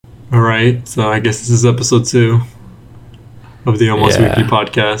All right, so I guess this is episode 2 of the Almost Weekly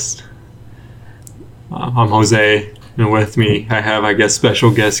podcast. I'm Jose, and with me I have, I guess,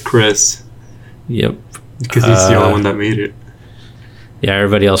 special guest Chris. Yep. Because he's the only one that made it. Yeah,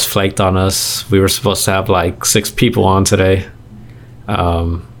 everybody else flaked on us. We were supposed to have like 6 people on today.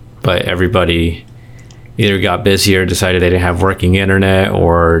 But everybody either got busy or decided they didn't have working internet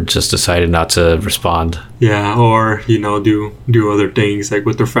or just decided not to respond. Yeah, or, do other things like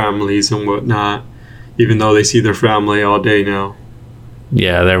with their families and whatnot, even though they see their family all day now.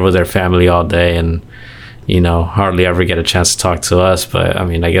 Yeah, they're with their family all day and, hardly ever get a chance to talk to us. But,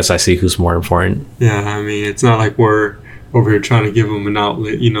 I guess I see who's more important. Yeah, it's not like we're over here trying to give them an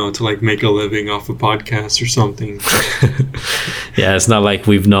outlet, to like make a living off a podcast or something. Yeah, it's not like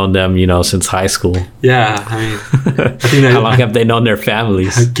we've known them, since high school. Yeah, I think that, how long have they known their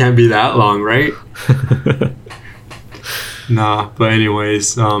families? It can't be that long, right? Nah, but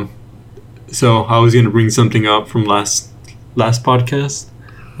anyways, so I was gonna bring something up from last podcast.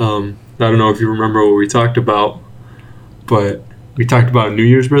 I don't know if you remember what we talked about, but we talked about New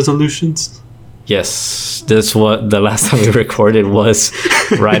Year's resolutions. Yes, the last time we recorded was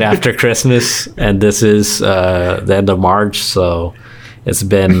right after Christmas, and this is the end of March, so it's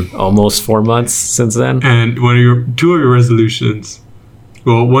been almost 4 months since then. And two of your resolutions,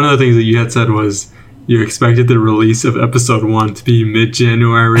 well, one of the things that you had said was you expected the release of episode 1 to be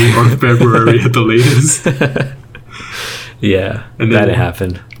mid-January or February at the latest. Yeah, and that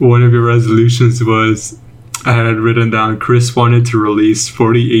happened. One of your resolutions was, I had written down, Chris wanted to release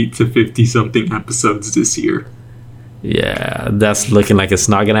 48 to 50 something episodes this year. Yeah, that's looking like it's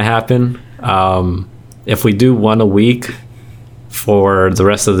not gonna happen. If we do one a week for the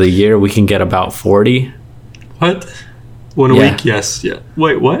rest of the year, we can get about 40. What? One a week? Yes. Yeah.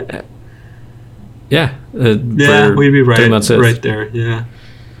 Wait, what? Yeah. Yeah, we'd be right there. Yeah.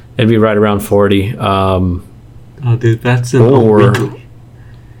 It'd be right around 40. Oh, dude, that's a weekly.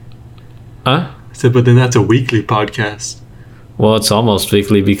 Huh? But then that's a weekly podcast. Well, it's almost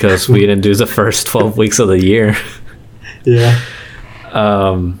weekly because we didn't do the first 12 weeks of the year. Yeah.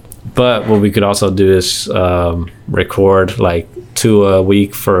 But what we could also do is record like 2 a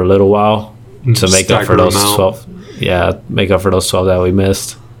week for a little while to make up for those 12. Yeah, make up for those 12 that we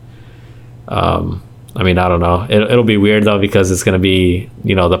missed. I don't know. It'll be weird though because it's going to be,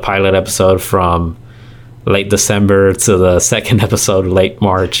 the pilot episode from late December to the second episode late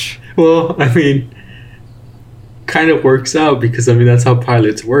March. Well, kind of works out because that's how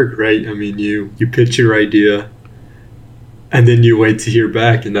pilots work, right? You pitch your idea and then you wait to hear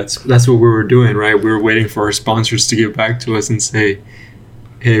back, and that's what we were doing, right? We were waiting for our sponsors to get back to us and say,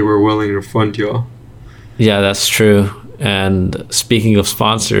 hey, we're willing to fund y'all. Yeah, that's true. And speaking of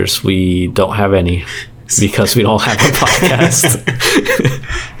sponsors, we don't have any because we don't have a podcast.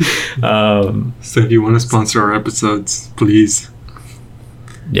 So if you want to sponsor our episodes, please.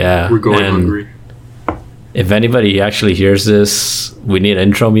 Yeah, we're going hungry. If anybody actually hears this, we need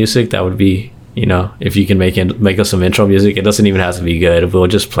intro music. That would be, if you can make us some intro music. It doesn't even have to be good. We'll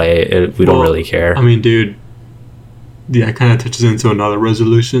just play it. We don't really care. Dude, yeah, it kind of touches into another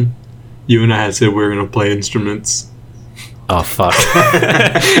resolution. You and I had said we were going to play instruments. Oh, fuck.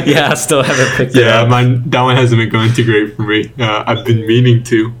 Yeah, I still haven't picked it up. Yeah, that one hasn't been going too great for me. I've been meaning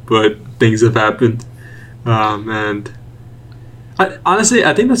to, but things have happened. And honestly,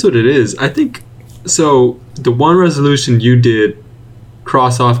 I think that's what it is. I think, so the one resolution you did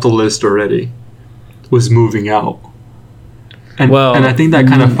cross off the list already was moving out. And I think that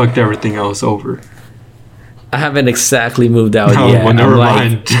kind of fucked everything else over. I haven't exactly moved out yet. Well, never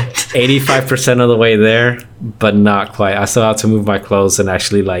mind. 85% of the way there, but not quite. I still have to move my clothes and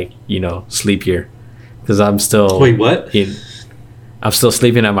actually sleep here because I'm still... Wait, what? I'm still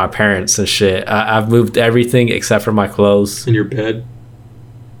sleeping at my parents' and shit. I've moved everything except for my clothes. In your bed?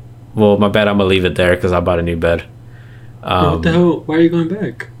 Well, my bed, I'm going to leave it there because I bought a new bed. What the hell? Why are you going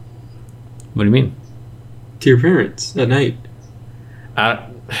back? What do you mean? To your parents at night.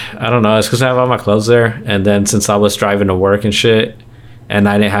 I don't know. It's because I have all my clothes there. And then since I was driving to work and shit, and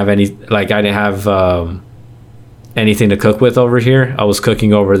I didn't have anything to cook with over here, I was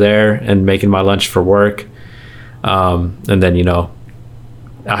cooking over there and making my lunch for work. And then,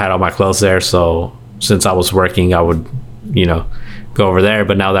 I had all my clothes there. So since I was working, I would, go over there.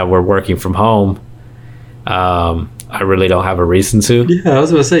 But now that we're working from home, I really don't have a reason to. Yeah, I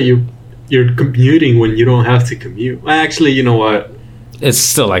was going to say, you're commuting when you don't have to commute. Actually, you know what? It's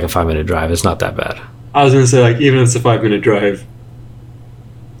still like a 5-minute drive. It's not that bad. I was going to say, even if it's a 5-minute drive,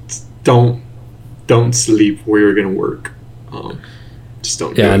 don't sleep where you're going to work. Just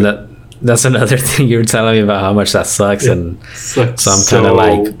don't. Yeah, do and That's another thing you were telling me about how much that sucks, and so I'm kind of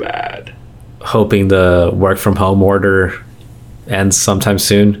like bad. hoping the work from home order ends sometime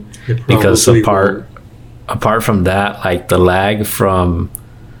soon, because apart from that, like the lag from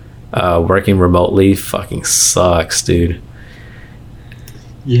working remotely fucking sucks, dude.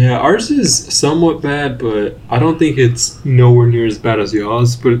 Yeah, ours is somewhat bad, but I don't think it's nowhere near as bad as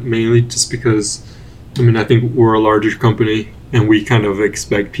y'all's, but mainly just because, I mean, I think we're a larger company and we kind of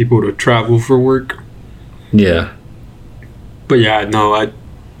expect people to travel for work. Yeah. But yeah, no,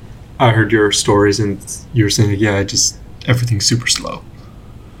 I heard your stories and you were saying, yeah, just everything's super slow.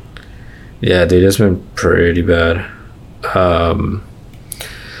 Yeah, dude, it's been pretty bad.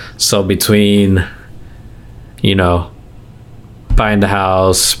 So between, you know, buying the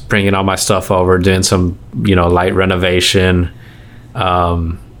house, bringing all my stuff over, doing some, you know, light renovation,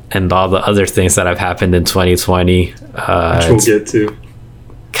 and all the other things that have happened in 2020, which we'll get to.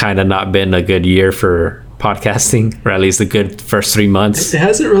 Kind of not been a good year for podcasting, or at least a good first 3 months. It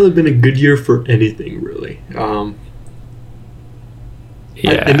hasn't really been a good year for anything, really.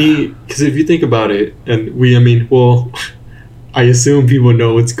 Yeah. Because if you think about it, and I assume people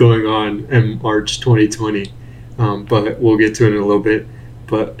know what's going on in March 2020. But we'll get to it in a little bit.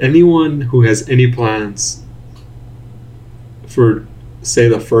 But anyone who has any plans for, say,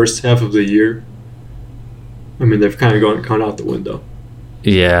 the first half of the year, I mean, they've kind of gone out the window.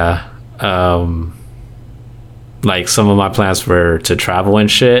 Yeah. Like some of my plans were to travel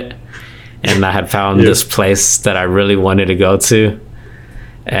and shit. And I had found this place that I really wanted to go to.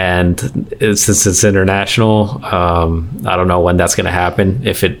 And since it's international, I don't know when that's going to happen,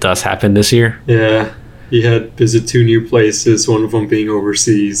 if it does happen this year. Yeah. You had visit 2 new places, one of them being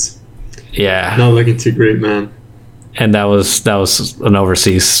overseas. Yeah. Not looking too great, man. And that was an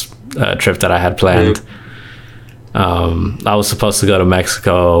overseas trip that I had planned. Yeah. I was supposed to go to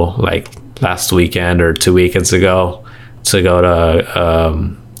Mexico like last weekend or 2 weekends ago to go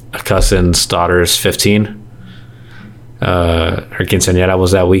to a cousin's daughter's 15. Her quinceañera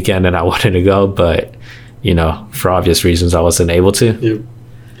was that weekend, and I wanted to go, but you know, for obvious reasons, I wasn't able to. Yep.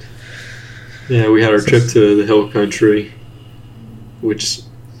 Yeah, we had our trip to the hill country, which,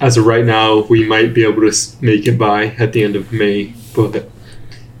 as of right now, we might be able to make it by at the end of May, but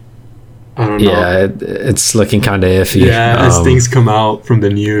I don't know. Yeah, it's looking kind of iffy. Yeah, as things come out from the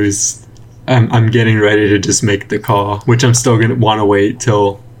news, I'm getting ready to just make the call, which I'm still going to want to wait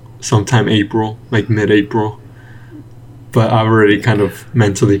till sometime April, like mid-April. But I've already kind of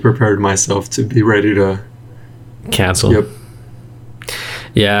mentally prepared myself to be ready to cancel. Yep.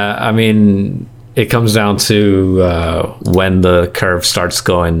 Yeah, I mean, it comes down to when the curve starts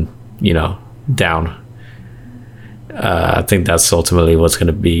going, you know, down. I think that's ultimately what's going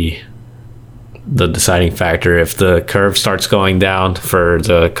to be the deciding factor. If the curve starts going down for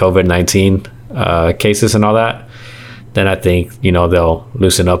the COVID-19 cases and all that, then I think, you know, they'll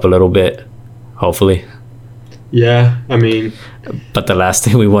loosen up a little bit, hopefully. Yeah, I mean... But the last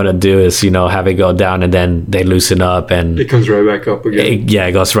thing we want to do is, you know, have it go down and then they loosen up and... It comes right back up again.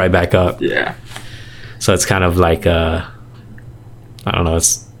 It goes right back up. Yeah. So it's kind of like, I don't know,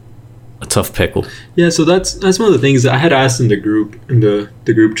 it's a tough pickle. Yeah, so that's one of the things that I had asked in the group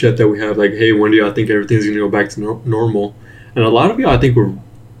chat that we have, like, hey, when do y'all think everything's going to go back to normal? And a lot of y'all, I think,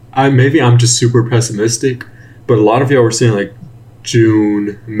 maybe I'm just super pessimistic, but a lot of y'all were saying, like,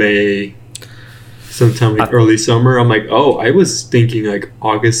 June, May... sometime like early summer. I'm like, I was thinking like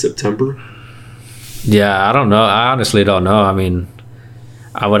August, September. Yeah, I don't know. I honestly don't know. I mean,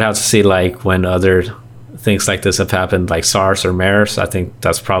 I would have to see like when other things like this have happened, like SARS or MERS. I think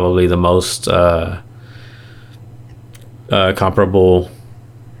that's probably the most comparable,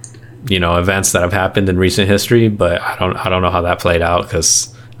 you know, events that have happened in recent history. But I don't know how that played out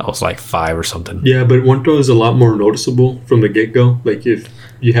because I was like 5 or something. Yeah, but one was a lot more noticeable from the get-go. Like if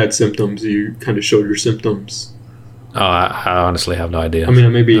you had symptoms, you kind of showed your symptoms. Oh, I honestly have no idea. I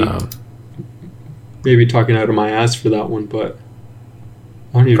mean, maybe talking out of my ass for that one, but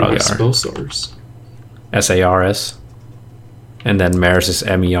I don't even know how to spell SARS. SARS. And then MERS is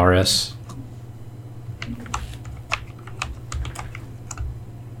MERS.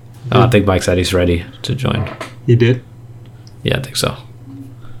 I think Mike said he's ready to join. He did? Yeah, I think so.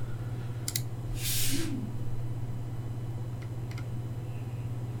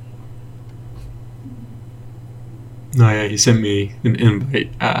 No, yeah, he sent me an invite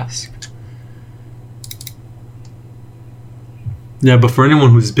asked. Yeah, but for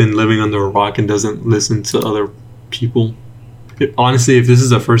anyone who's been living under a rock and doesn't listen to other people, honestly, if this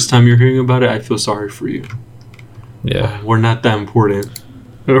is the first time you're hearing about it, I feel sorry for you. Yeah. We're not that important.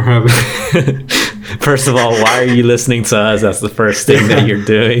 First of all, why are you listening to us? That's the first thing that you're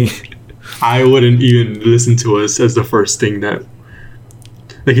doing. I wouldn't even listen to us as the first thing that...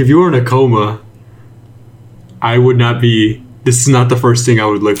 Like, if you were in a coma, I would not be... This is not the first thing I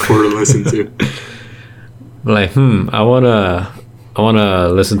would look for to listen to. Like, I wanna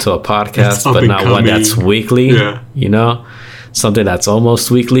listen to a podcast, but not one that's weekly. Yeah. You know, something that's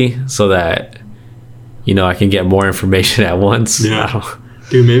almost weekly, so that I can get more information at once. Yeah,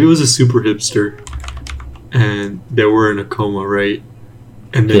 dude, maybe it was a super hipster, and they were in a coma, right?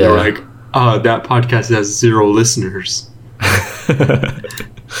 And then they're like, "Oh, that podcast has 0 listeners."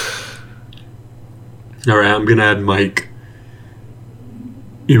 All right, I'm gonna add Mike.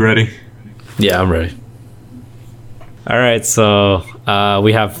 You ready? Yeah, I'm ready. All right, so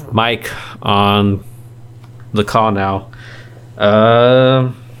we have Mike on the call now.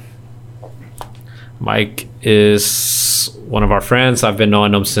 Mike is one of our friends. I've been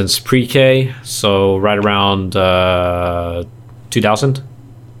knowing him since pre-K, so right around 2000,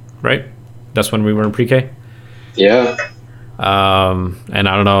 right? That's when we were in pre-K? Yeah. And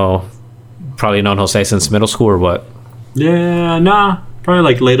I don't know, probably known Jose since middle school or what? Yeah, nah, probably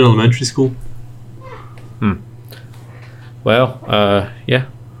like late elementary school. Well, yeah,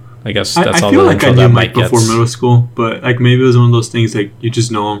 I guess that's all. I feel like I knew Mike before middle school, but like maybe it was one of those things like you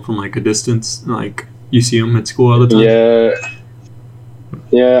just know him from like a distance, and, like you see him at school all the time.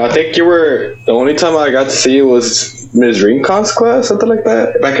 Yeah. I think you were the only time I got to see you was Ms. Rincon's class, something like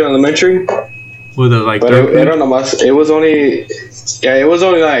that, back in elementary. Was it like? But I don't know. It was only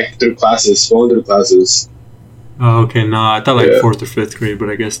like going through classes. Oh, okay. No, I thought like 4th or 5th grade, but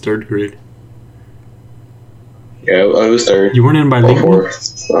I guess 3rd grade. Yeah, I was 3rd. You weren't in bilingual?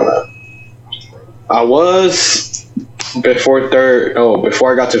 I was before 3rd. Oh,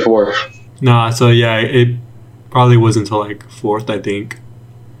 before I got to 4th. Nah, so yeah, it probably wasn't until like 4th, I think.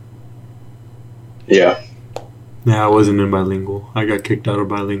 Yeah. Yeah, I wasn't in bilingual. I got kicked out of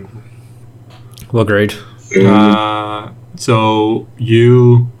bilingual. What grade? So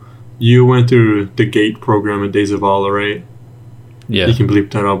you went through the GATE program at Days of Allah, right? Yeah. You can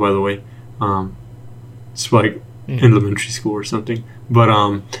bleep that out, by the way. It's like elementary school or something. But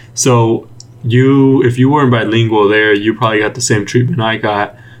so if you weren't bilingual there, you probably got the same treatment I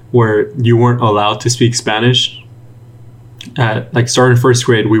got, where you weren't allowed to speak Spanish. At like starting 1st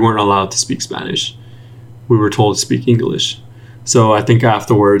grade, we weren't allowed to speak Spanish. We were told to speak English. So I think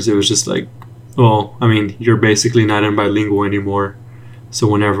afterwards it was just like, well, I mean, you're basically not in bilingual anymore. So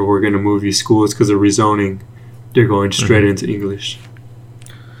whenever we're going to move you schools because of rezoning, they're going straight into English.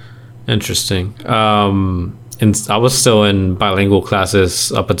 Interesting. And I was still in bilingual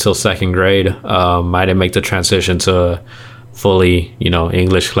classes up until 2nd grade. I didn't make the transition to fully,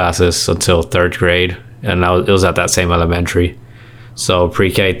 English classes until 3rd grade, and it was at that same elementary. So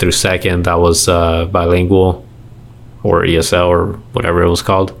pre-K through 2nd, I was bilingual, or ESL, or whatever it was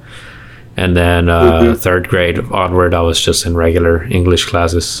called. And then 3rd grade onward, I was just in regular English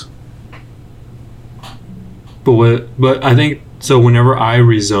classes. But I think so. Whenever I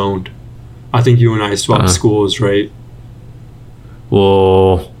rezoned, I think you and I swapped schools, right?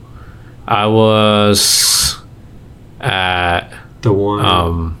 Well, I was at the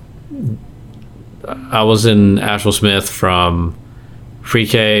one. I was in Asheville Smith from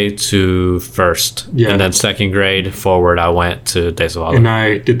pre-K to 1st, and then 2nd grade forward, I went to Days of Allah. And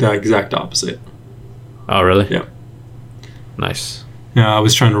I did the exact opposite. Oh, really? Yeah. Nice. Yeah, I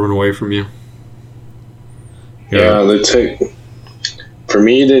was trying to run away from you. Yeah, they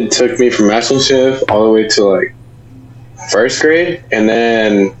took me from Asheville Smith all the way to like 1st grade, and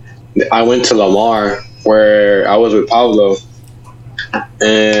then I went to Lamar where I was with Pablo,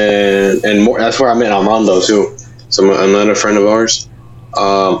 and more, that's where I met Armando too. So another friend of ours.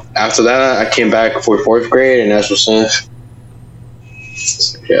 After that, I came back for 4th grade in Asheville Smith.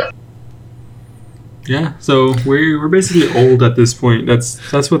 Yeah. Yeah. So we're basically old at this point.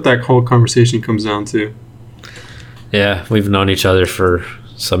 That's what that whole conversation comes down to. Yeah, we've known each other for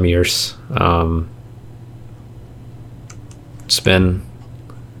some years. It's been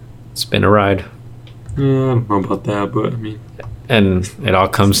a ride. I don't know about that, but I mean, and it all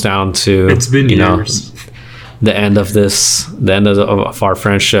comes down to it's been years. The end of our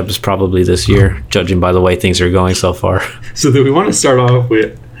friendship is probably this year, judging by the way things are going so far. So do we want to start off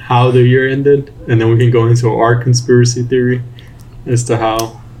with how the year ended, and then we can go into our conspiracy theory as to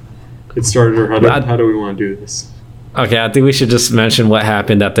how it started, or how do we want to do this? Okay, I think we should just mention what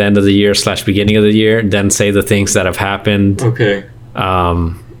happened at the end of the year / beginning of the year, then say the things that have happened. Okay.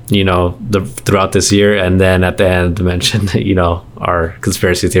 Throughout this year, and then at the end mention, our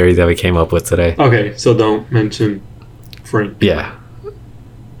conspiracy theory that we came up with today. Okay, so don't mention Frank. Yeah.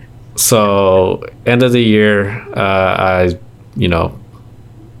 So end of the year, I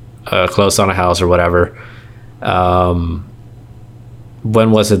close on a house or whatever.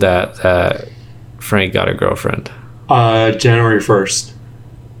 When was it that Frank got a girlfriend? January 1st.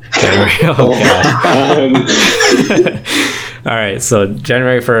 January. Oh god. All right, so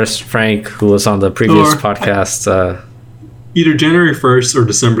January 1st, Frank, who was on the previous podcast, either January 1st or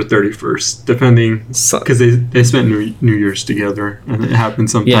December 31st, depending, because they spent New Year's together, and it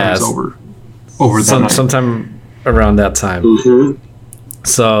happened sometimes over that night. Sometime around that time. Mm-hmm.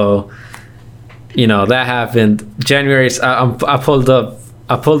 So, that happened. January. I pulled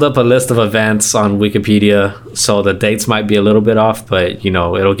up a list of events on Wikipedia, so the dates might be a little bit off, but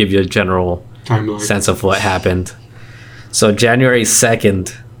it'll give you a general sense of what happened. So January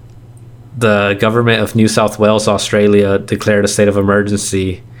 2nd, the government of New South Wales, Australia, declared a state of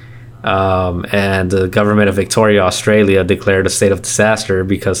emergency, and the government of Victoria, Australia, declared a state of disaster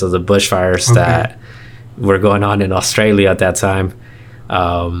because of the bushfires that were going on in Australia at that time.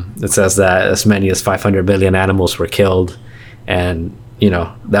 It says that as many as 500 million animals were killed, and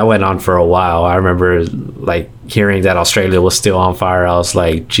that went on for a while. I remember hearing that Australia was still on fire. I was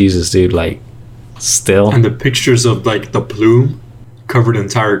like, Jesus, dude, still. And the pictures of the plume covered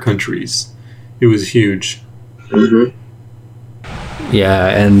entire countries. It was huge. Mm-hmm. Yeah,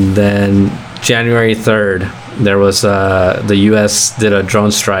 and then January 3rd, there was the U.S. did a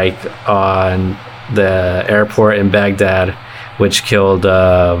drone strike on the airport in Baghdad, which killed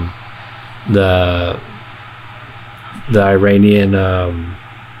the Iranian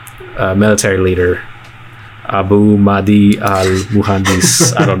military leader Abu Mahdi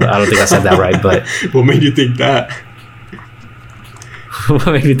al-Muhandis. I don't think I said that right, but what made you think that? What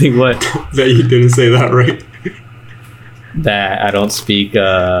made you think what? That you didn't say that right? That I don't speak,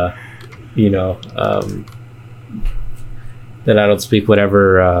 that I don't speak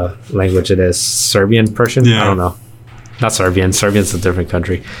whatever language it is. Serbian, Persian? Yeah. I don't know. Not Serbian. Serbian's a different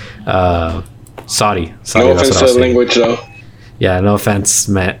country. Saudi. No offense to the language, though. Yeah, no offense,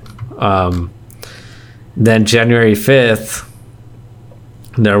 Matt. Then January 5th,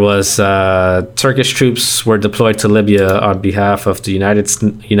 there was Turkish troops were deployed to Libya on behalf of the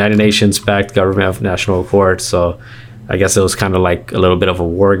United Nations-backed government of national accord. So I guess it was kind of like a little bit of a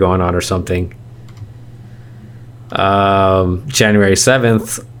war going on or something. January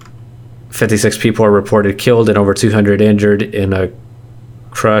 7th, 56 people were reported killed and over 200 injured in a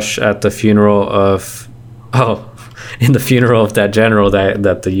crush at the funeral of that general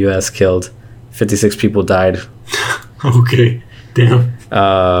that the U.S. killed. 56 people died. Okay, damn.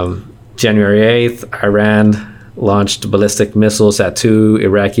 January 8th, Iran launched ballistic missiles at 2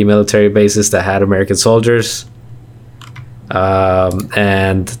 Iraqi military bases that had American soldiers.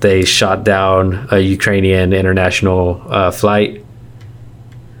 And they shot down a Ukrainian international flight.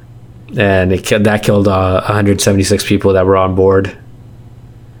 And that killed 176 people that were on board.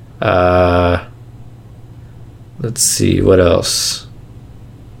 Let's see, what else?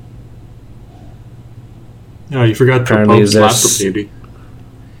 Oh, you forgot the Pope slapped the baby.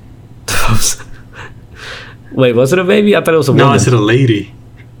 Wait, was it a baby? I thought it was a woman. No, I said a lady.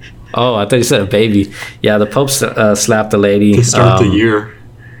 Oh, I thought you said a baby. Yeah, the Pope slapped a lady. To start the year.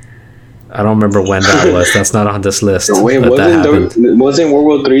 I don't remember when that was. That's not on this list. Wait, wasn't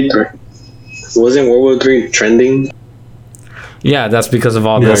World War III trending? Yeah, that's because of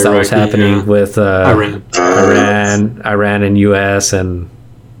all this that was happening with Iran and U.S. and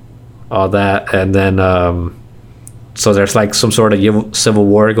all that. And then, so there's some sort of civil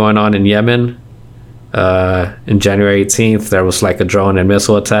war going on in Yemen. In January 18th, there was a drone and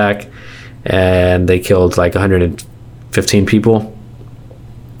missile attack, and they killed 115 people.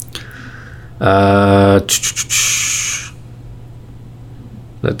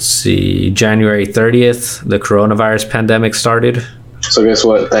 Let's see. January 30th, the coronavirus pandemic started. So guess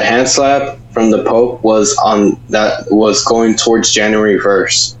what? The hand slap from the Pope was going towards January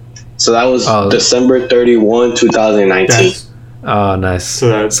 1st. So that was December 31, 2019. Oh, nice. So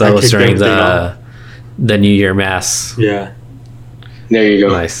that was during the New Year Mass. Yeah. There you go.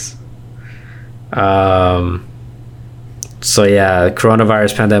 Nice. So yeah,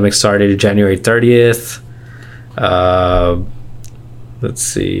 coronavirus pandemic started January 30th. Let's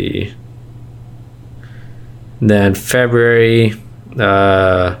see. Then February,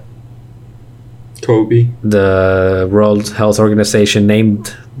 Kobe. The World Health Organization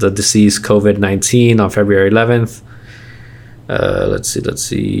named the disease COVID-19 on February 11th. Let's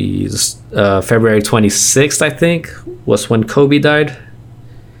see. February 26th, I think, was when Kobe died.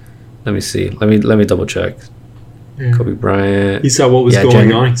 Let me see. Let me double check. Yeah. Kobe Bryant. He saw what was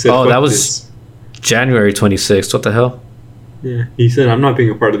going on. He said, that was January 26th. What the hell? Yeah, he said, I'm not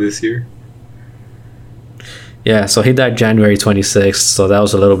being a part of this year. Yeah, so he died January 26th, so that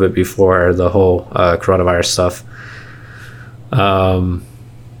was a little bit before the whole coronavirus stuff.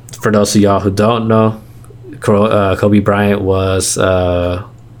 For those of y'all who don't know, Kobe Bryant was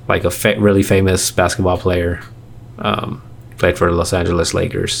like a really famous basketball player. Played for the Los Angeles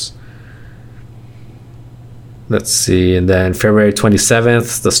Lakers. Let's see, and then February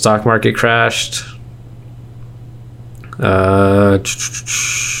 27th, the stock market crashed.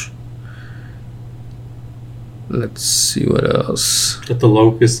 Let's see what else. At the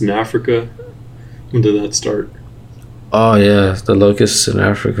locusts in Africa. When did that start? Oh yeah, the locusts in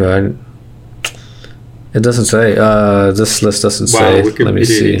Africa. It doesn't say. This list doesn't say. Let me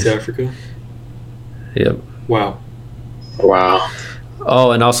see. Africa. Yep. Wow.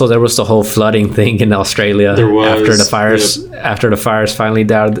 Oh, and also there was the whole flooding thing in Australia. There was after the fires. Yep. After the fires finally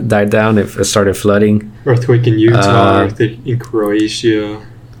died down, it started flooding. Earthquake in Utah. Earthquake in Croatia.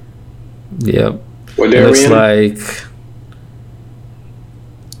 Yep. What it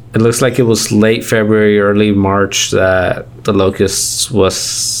looks like it was late February, early March that the locust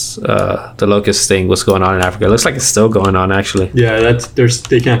thing was going on in Africa. It looks like it's still going on, actually. Yeah,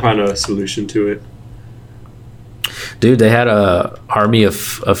 they can't find a solution to it. Dude, they had a army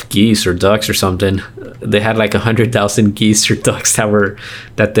of geese or ducks or something. They had like 100,000 geese or ducks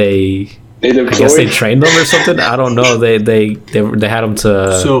that they I guess they trained them or something. I don't know. They had them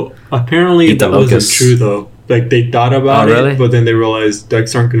to. So apparently that wasn't true though. Like they thought about it, but then they realized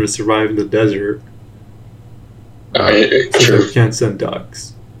ducks aren't going to survive in the desert. So we can't send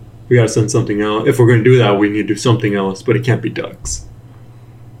ducks. We got to send something else. If we're going to do that, we need to do something else, but it can't be ducks.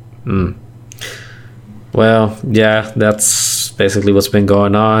 Well, yeah, that's basically what's been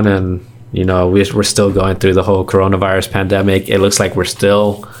going on, and we're still going through the whole coronavirus pandemic. It looks like we're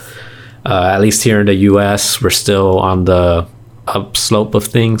still, at least here in the U.S., we're still on the upslope of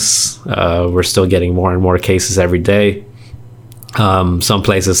things. We're still getting more and more cases every day. Some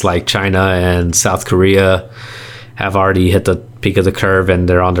places like China and South Korea have already hit the peak of the curve and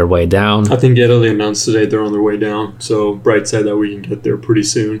they're on their way down. I think Italy announced today they're on their way down, so bright side that we can get there pretty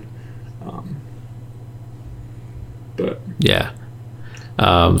soon. But yeah,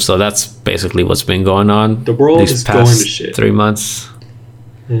 so that's basically what's been going on. The world is going to shit. 3 months.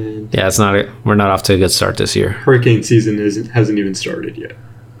 And yeah, we're not off to a good start this year. Hurricane season hasn't even started yet.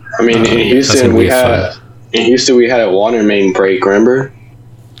 I mean, in Houston we had a water main break. Remember?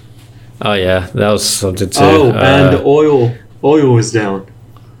 Oh yeah, that was something too. Oh, and oil was down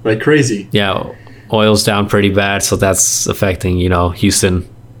like crazy. Yeah, oil's down pretty bad, so that's affecting Houston's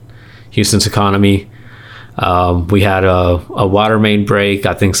economy. We had a water main break.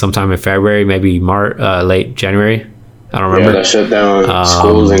 I think sometime in February, maybe late January. I don't remember. Yeah, that shut down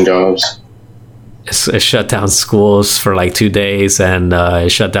schools and jobs. It shut down schools for like 2 days, and it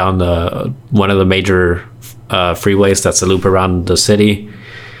shut down one of the major freeways that's a loop around the city.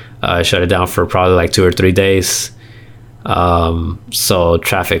 Shut it down for probably like 2 or 3 days. So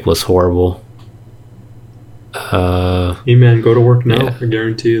traffic was horrible. Hey man, go to work now. Yeah. I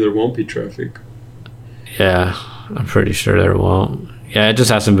guarantee you there won't be traffic. Yeah, I'm pretty sure there won't. Yeah, it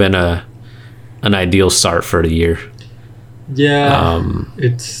just hasn't been an ideal start for the year. Yeah,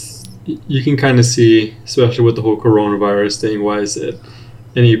 you can kind of see, especially with the whole coronavirus thing, why is it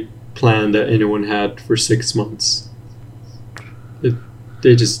any plan that anyone had for 6 months,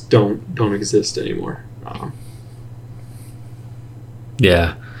 they just don't exist anymore.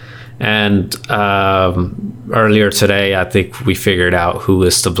 Yeah, and earlier today, I think we figured out who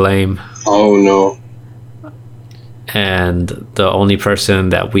is to blame. Oh no. And the only person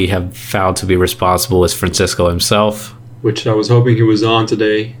that we have found to be responsible is Francisco himself. Which I was hoping he was on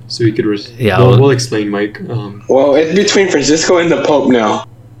today, so he could... we'll explain, Mike. Well, it's between Francisco and the Pope now.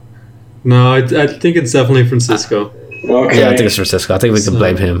 No, I think it's definitely Francisco. Okay. Yeah, I think it's Francisco. I think we can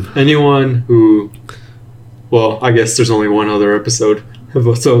blame him. Anyone who... Well, I guess there's only one other episode,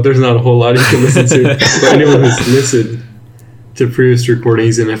 so there's not a whole lot you can listen to. But anyone who's listened to previous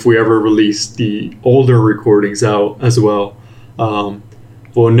recordings, and if we ever release the older recordings out as well,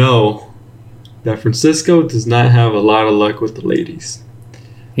 will know that Francisco does not have a lot of luck with the ladies.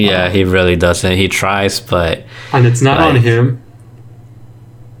 Yeah, he really doesn't. He tries, but... And it's not on him.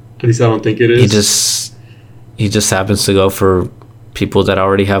 At least I don't think it is. He just happens to go for people that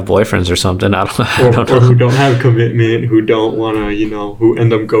already have boyfriends or something. I don't know. Or who don't have commitment, who don't want to, who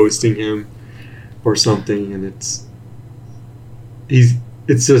end up ghosting him or something. And he's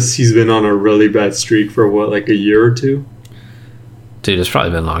been on a really bad streak for like a year or two. Dude, it's probably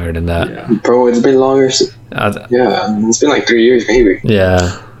been longer than that. Yeah. Bro, it's been longer. Yeah, it's been like 3 years, maybe.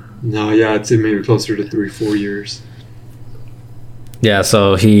 Yeah. No, yeah, I'd say maybe closer to 3-4 years. Yeah,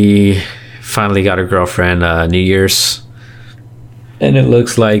 so finally got a girlfriend New Year's, and it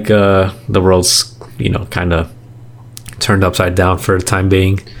looks like the world's kind of turned upside down for the time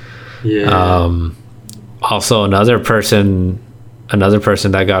being. Yeah. Also, another person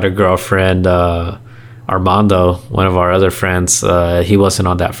that got a girlfriend, Armando, one of our other friends. He wasn't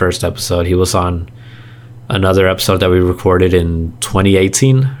on that first episode. He was on another episode that we recorded in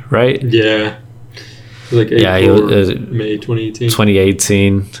 2018, right? Yeah. Like April, May 2018.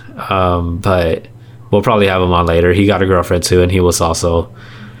 2018. But we'll probably have him on later. He got a girlfriend too, and he was also,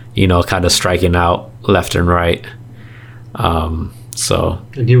 kind of striking out left and right. And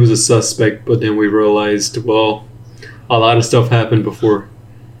he was a suspect, but then we realized, well, a lot of stuff happened before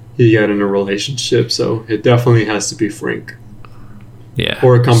he got in a relationship, so it definitely has to be Frank. Yeah.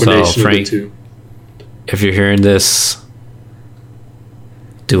 Or a combination of the two. If you're hearing this,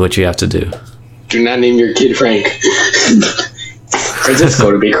 do what you have to do. Do not name your kid Frank.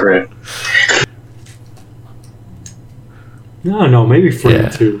 Francisco, to be correct. No, maybe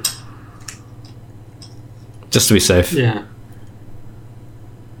Frank too. Just to be safe. Yeah.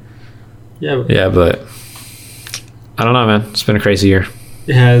 Yeah, but I don't know, man. It's been a crazy year.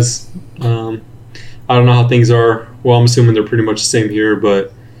 It has. I don't know how things are. Well, I'm assuming they're pretty much the same here,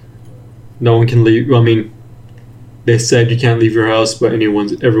 but no one can leave. I mean, they said you can't leave your house, but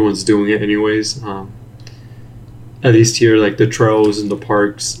everyone's doing it anyways. At least here, like the trails and the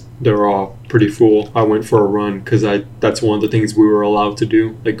parks, they're all pretty full. I went for a run because that's one of the things we were allowed to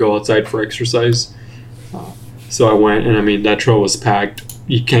do, like go outside for exercise. So I went, and I mean that trail was packed.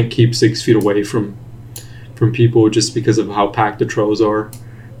 You can't keep 6 feet away from people just because of how packed the trails are.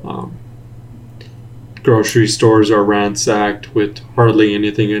 Grocery stores are ransacked with hardly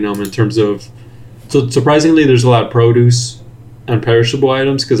anything in them in terms of. So surprisingly, there's a lot of produce and perishable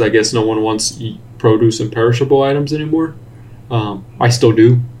items because I guess no one wants to eat produce and perishable items anymore. I still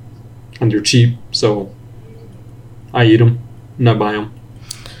do, and they're cheap, so I eat them and I buy them.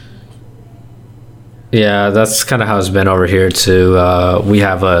 Yeah, that's kind of how it's been over here too. We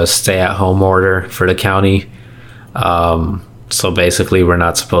have a stay-at-home order for the county. So basically, we're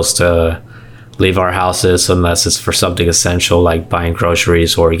not supposed to leave our houses unless it's for something essential, like buying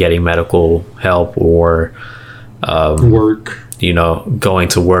groceries or getting medical help or work. Going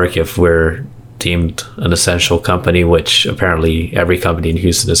to work if we're deemed an essential company, which apparently every company in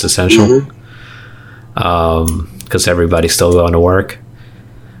Houston is essential. Because everybody's still going to work.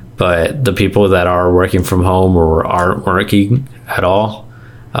 But the people that are working from home or aren't working at all,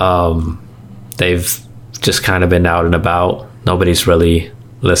 they've just kind of been out and about. Nobody's really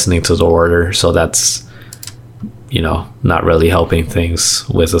listening to the order. So that's, not really helping things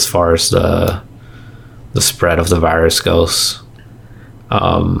with as far as the spread of the virus goes.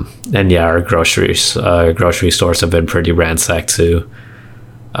 And yeah, our grocery stores have been pretty ransacked too.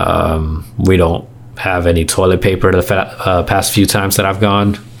 We don't have any toilet paper the past few times that I've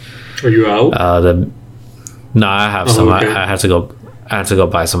gone. Are you out? No, I have some. Okay. I had to go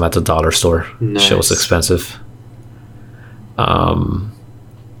buy some at the dollar store. Nice. Shit was expensive.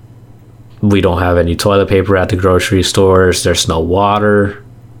 We don't have any toilet paper at the grocery stores. There's no water,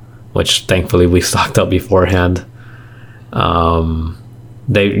 which thankfully we stocked up beforehand.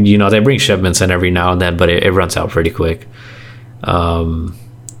 They bring shipments in every now and then, but it runs out pretty quick.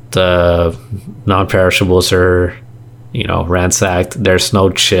 The non-perishables are ransacked. There's no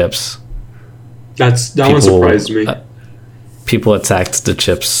chips. That one surprised me. People attacked the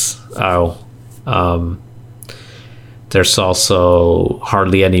chips aisle. There's also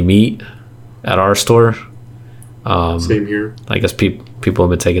hardly any meat at our store. Same here. I guess people have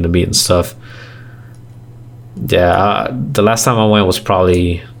been taking the meat and stuff. Yeah, the last time I went was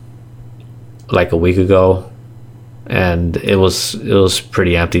probably like a week ago. And it was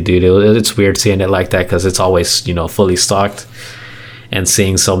pretty empty, dude. It's weird seeing it like that because it's always, fully stocked. And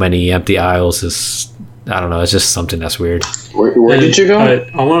seeing so many empty aisles is, I don't know, it's just something that's weird. Where did you go?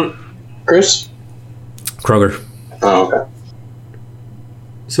 I want Chris? Kroger. Oh, okay.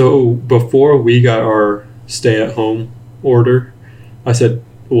 So before we got our stay-at-home order, I said,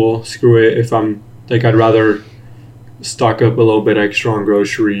 well, screw it. If I'm, I'd rather stock up a little bit extra on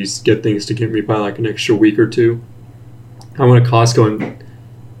groceries, get things to get me by an extra week or two. I went to Costco and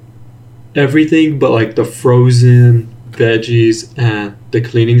everything but the frozen veggies and the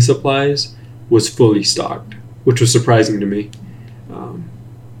cleaning supplies was fully stocked, which was surprising to me.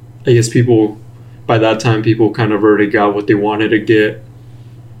 I guess by that time people kind of already got what they wanted to get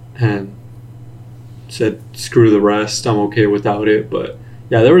and said screw the rest, I'm okay without it. But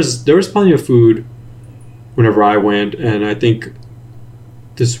yeah, there was plenty of food whenever I went, and I think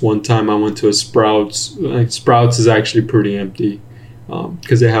this one time I went to a Sprouts. Sprouts is actually pretty empty.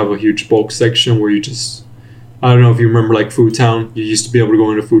 because they have a huge bulk section where you just, I don't know if you remember like Food Town. You used to be able to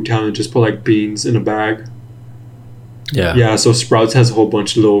go into Food Town and just put like beans in a bag. Yeah. Yeah, so Sprouts has a whole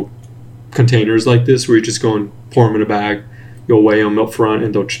bunch of little containers like this where you just go and pour them in a bag. You'll weigh them up front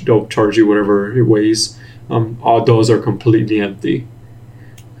and they'll charge you whatever it weighs. All those are completely empty.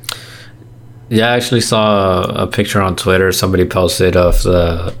 Yeah, I actually saw a picture on Twitter. Somebody posted of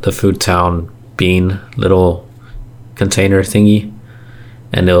the Food Town bean little container thingy,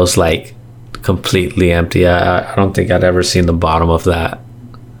 and it was like completely empty. I don't think I'd ever seen the bottom of that.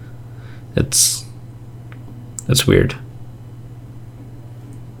 It's weird.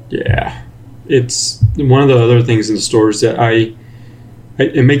 Yeah, it's one of the other things in the stores that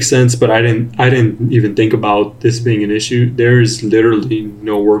it makes sense, but I didn't even think about this being an issue. There is literally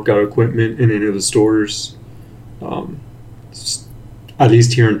no workout equipment in any of the stores, at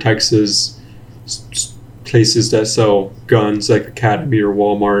least here in Texas. Places that sell guns like Academy or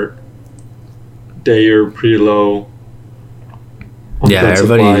Walmart, they are pretty low. Yeah,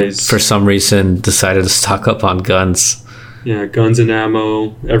 everybody supplies. For some reason decided to stock up on guns. Yeah, guns and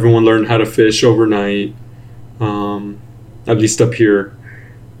ammo. Everyone learned how to fish overnight, at least up here.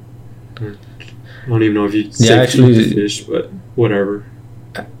 I don't even know if you actually fish, but whatever.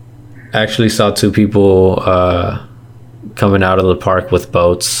 I actually saw two people coming out of the park with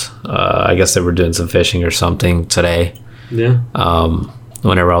boats. I guess they were doing some fishing or something today. Yeah.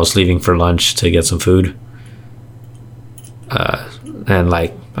 Whenever I was leaving for lunch to get some food. And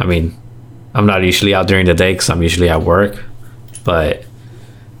like, I mean, I'm not usually out during the day because I'm usually at work, but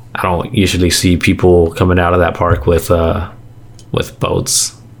I don't usually see people coming out of that park with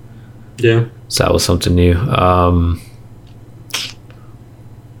boats. Yeah. So that was something new.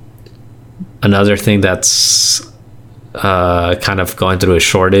 Another thing that's kind of going through a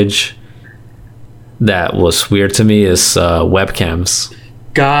shortage that was weird to me is webcams.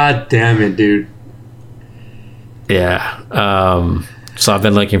 God damn it, dude. Yeah. So I've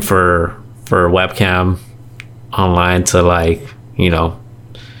been looking for a webcam online to, like, you know,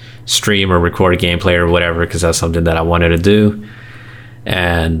 stream or record a gameplay or whatever, because that's something that I wanted to do.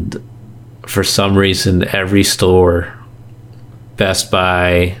 And for some reason, every store, Best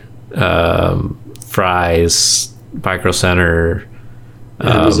Buy, Fry's, Micro Center,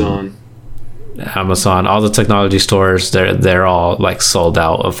 Amazon, all the technology stores, they're all like sold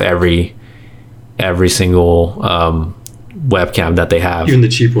out of every single webcam that they have. Even the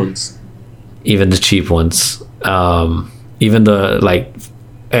cheap ones. Even the like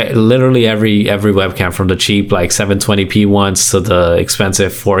literally every webcam, from the cheap like 720p ones to the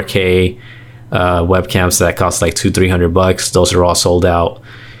expensive 4K webcams that cost like $200-300. Those are all sold out.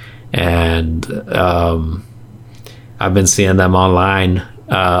 And I've been seeing them online.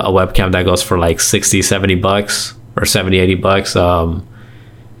 A webcam that goes for like $60-70 or $70-80.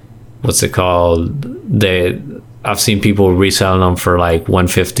 What's it called? I've seen people reselling them for like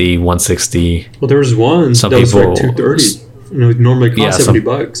 $150, $160. Well, there was one that was like $230. Normally costs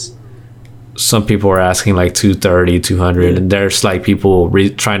 $70. Some people are asking like $230, $200, and there's like people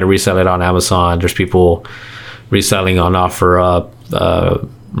trying to resell it on Amazon. There's people reselling on OfferUp,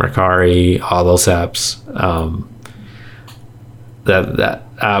 Mercari, all those apps.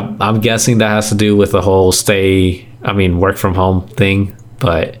 I'm guessing that has to do with the whole work from home thing.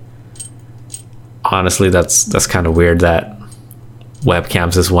 But honestly, that's kind of weird that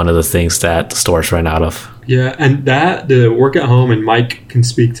webcams is one of the things that the stores ran out of. Yeah, and the work at home, and Mike can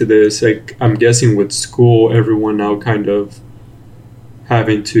speak to this, like, I'm guessing with school, everyone now kind of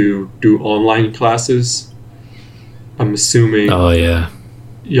having to do online classes. I'm assuming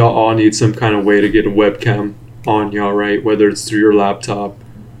y'all all need some kind of way to get a webcam on y'all, right? Whether it's through your laptop,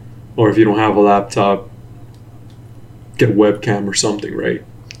 or if you don't have a laptop, get a webcam or something, right?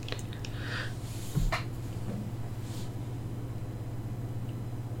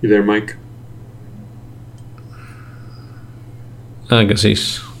 You there, Mike? I guess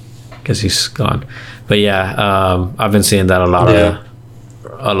he's gone. But yeah, I've been seeing that a lot, or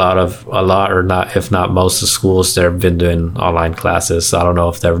not, if not most of the schools, they've been doing online classes. I don't know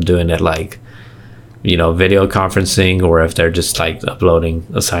if they're doing it like, video conferencing, or if they're just like uploading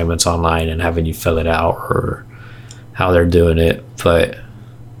assignments online and having you fill it out, or how they're doing it. But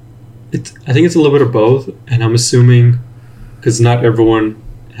I think it's a little bit of both, and I'm assuming because not everyone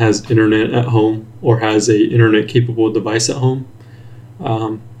has internet at home or has a internet capable device at home.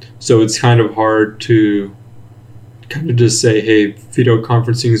 So it's kind of hard to kind of just say, hey, video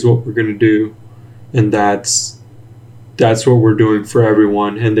conferencing is what we're going to do, and that's what we're doing for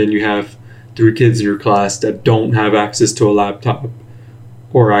everyone. And then you have 3 kids in your class that don't have access to a laptop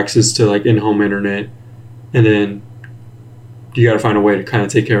or access to like in-home internet, and then you got to find a way to kind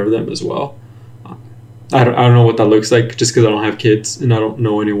of take care of them as well. I don't know what that looks like just because I don't have kids and I don't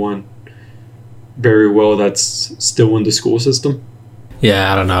know anyone very well that's still in the school system.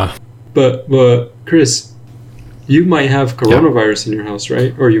 Yeah, I don't know. But Chris, you might have coronavirus in your house,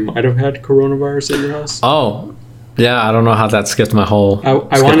 right? Or you might have had coronavirus at your house. Oh, yeah. I don't know how that skipped my whole.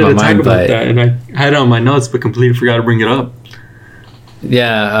 I wanted to talk about that, and I had it on my notes, but completely forgot to bring it up.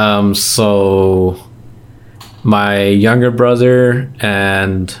 Yeah. So my younger brother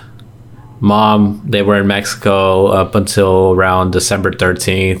and mom, they were in Mexico up until around December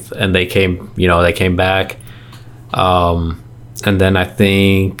 13th, and they came back. And then I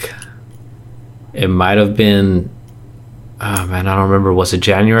think it might have been, oh man, I don't remember. Was it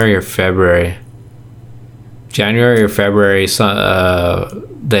January or February? January or February. So,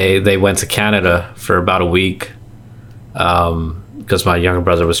 they went to Canada for about a week, because my younger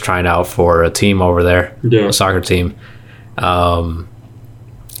brother was trying out for a team over there, a soccer team.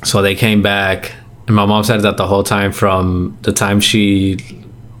 So they came back, and my mom said that the whole time from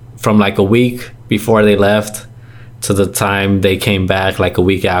like a week before they left to the time they came back, like a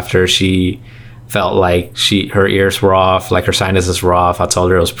week after, she felt like her ears were off, like her sinuses were off. I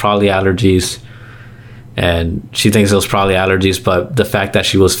told her it was probably allergies, and she thinks it was probably allergies, but the fact that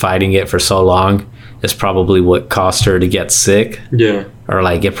she was fighting it for so long is probably what caused her to get sick. Yeah. Or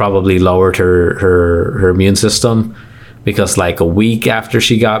like it probably lowered her immune system. Because like a week after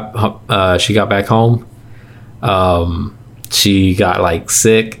she got back home, she got like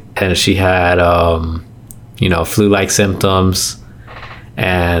sick, and she had flu-like symptoms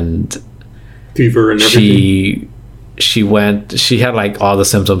and fever and everything. She had like all the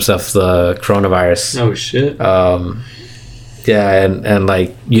symptoms of the coronavirus. Oh shit. Yeah, and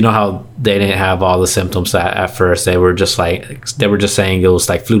like, you know how they didn't have all the symptoms at first. They were just saying it was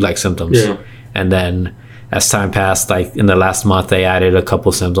like flu-like symptoms. Yeah. And then as time passed, like in the last month, they added a couple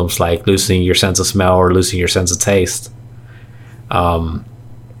symptoms like losing your sense of smell or losing your sense of taste. Well,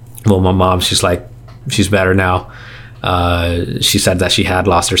 my mom, she's better now. She said that she had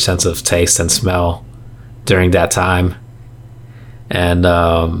lost her sense of taste and smell during that time. And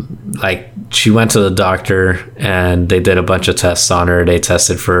like she went to the doctor and they did a bunch of tests on her. They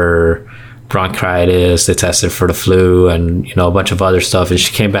tested for bronchitis, they tested for the flu, and a bunch of other stuff, and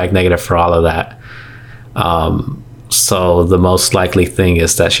she came back negative for all of that. So the most likely thing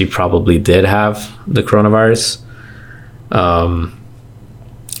is that she probably did have the coronavirus. And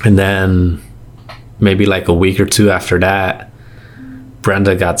then maybe like a week or two after that,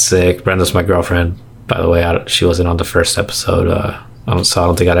 Brenda got sick. Brenda's my girlfriend, by the way. She wasn't on the first episode, so I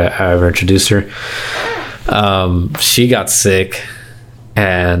don't think I ever introduced her. She got sick,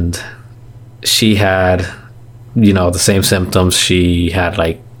 and she had, the same symptoms. She had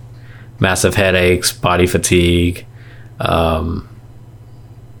like massive headaches, body fatigue,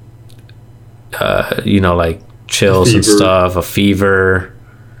 like chills and stuff, a fever,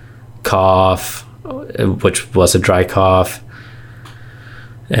 cough, which was a dry cough.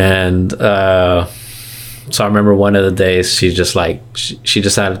 And so I remember one of the days she just had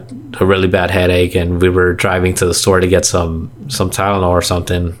a really bad headache, and we were driving to the store to get some Tylenol or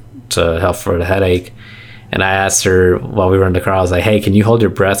something to help for the headache. And I asked her while we were in the car, I was like, hey, can you hold your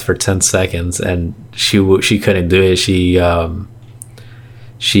breath for 10 seconds? And she couldn't do it.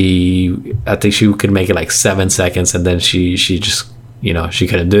 I think she could make it like 7 seconds, and then she just, she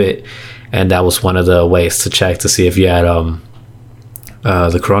couldn't do it. And that was one of the ways to check to see if you had the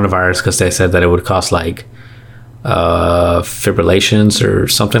coronavirus, because they said that it would cause like fibrillations or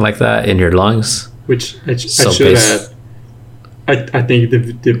something like that in your lungs. Which I should have. I think they've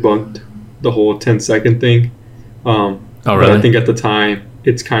debunked the whole 10-second thing. Oh, really? But I think at the time,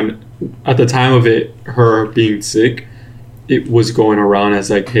 at the time of her being sick, it was going around as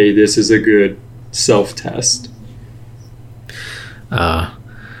like, hey, this is a good self-test. But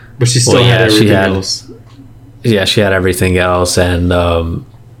she still had everything else. Yeah, she had everything else, and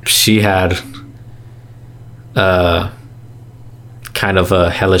she had kind of a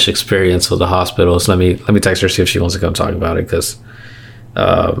hellish experience with the hospitals. Let me text her, see if she wants to come talk about it, because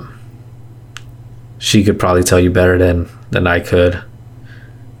she could probably tell you better than I could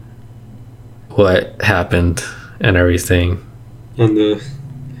what happened and everything. And the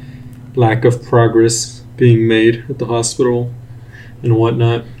lack of progress being made at the hospital and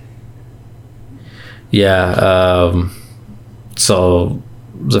whatnot. Yeah. So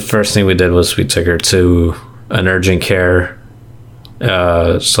the first thing we did was we took her to an urgent care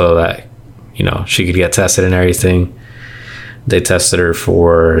so that, she could get tested and everything. They tested her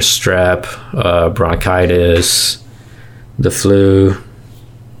for strep, bronchitis, the flu,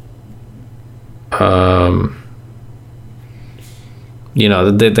 you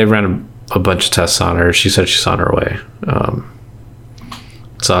know, they ran a bunch of tests on her. She said she's on her way.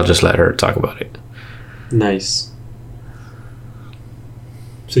 So I'll just let her talk about it. Nice.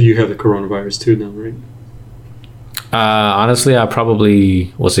 So you have the coronavirus too now, right? Honestly, I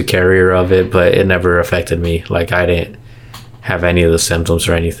probably was a carrier of it, but it never affected me. Like, I didn't have any of the symptoms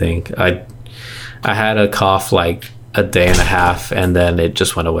or anything. I had a cough like a day and a half, and then it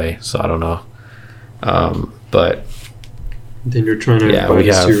just went away. So I don't know. But then you're trying to invite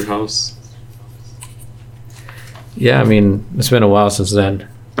us to your house. Yeah, I mean, it's been a while since then,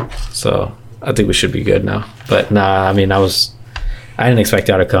 so I think we should be good now. But nah, I mean, I didn't expect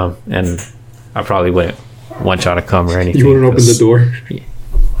y'all to come, and I probably wouldn't want y'all to come or anything. You wouldn't open the door?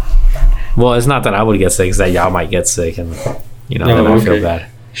 Well, it's not that I would get sick, it's that y'all might get sick, and, you know, then I feel bad.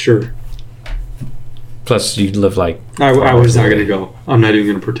 Sure. Plus, you live like... I was not going to go. I'm not even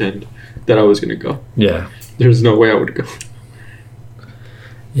going to pretend that I was going to go. Yeah. There's no way I would go.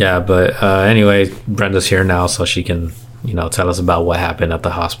 Yeah, but anyway, Brenda's here now, so she can, you know, tell us about what happened at the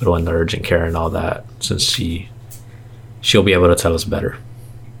hospital and the urgent care and all that, since she'll be able to tell us better.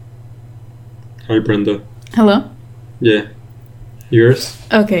 Hi, Brenda. Hello? Yeah. Yours?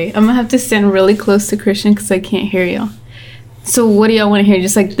 Okay, I'm gonna have to stand really close to Christian because I can't hear y'all. So what do y'all want to hear?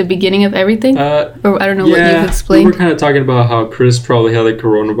 Just like the beginning of everything? Or I don't know what you've explained. We were kind of talking about how Chris probably had the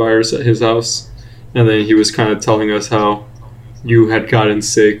coronavirus at his house, and then he was kind of telling us how you had gotten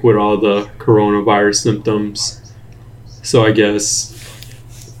sick with all the coronavirus symptoms. So I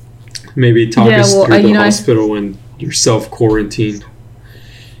guess maybe talk us through the hospital and your self-quarantine.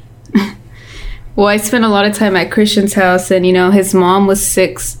 Well, I spent a lot of time at Christian's house, and, you know, his mom was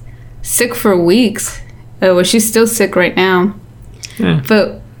sick for weeks. Well, she's still sick right now. Yeah.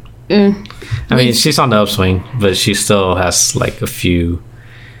 But, I mean, she's on the upswing, but she still has, like, a few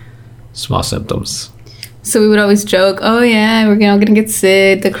small symptoms. So we would always joke, oh yeah, we're gonna get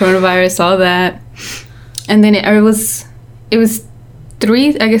sick, the coronavirus, all that. And then it was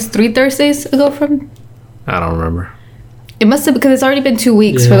 3 Thursdays ago from... I don't remember. It must have, because it's already been 2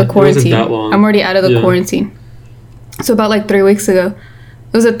 weeks for the quarantine. It wasn't that long. I'm already out of the quarantine. So about like 3 weeks ago.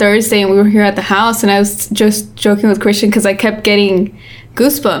 It was a Thursday and we were here at the house and I was just joking with Christian because I kept getting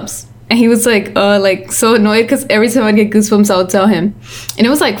goosebumps. And he was like so annoyed because every time I get goosebumps, I would tell him. And it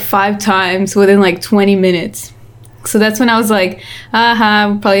was like 5 times within like 20 minutes. So that's when I was like,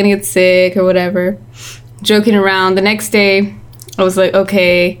 I'm probably gonna get sick or whatever. Joking around. The next day, I was like,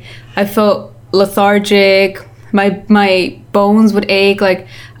 okay. I felt lethargic. My bones would ache. Like,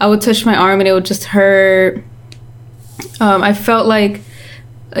 I would touch my arm and it would just hurt. I felt like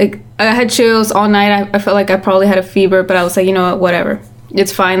I had chills all night. I felt like I probably had a fever, but I was like, you know what, whatever.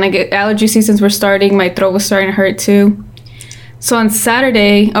 It's fine. Like, allergy seasons were starting. My throat was starting to hurt too. So on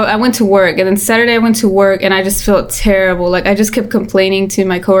Saturday, I went to work. And then Saturday I went to work and I just felt terrible. Like, I just kept complaining to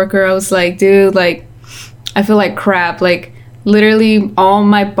my coworker. I was like, dude, like, I feel like crap. Like, literally all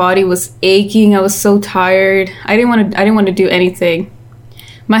my body was aching. I was so tired. I didn't want to do anything.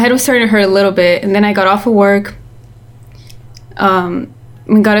 My head was starting to hurt a little bit. And then I got off of work.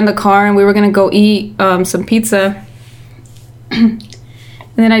 We got in the car and we were going to go eat some pizza.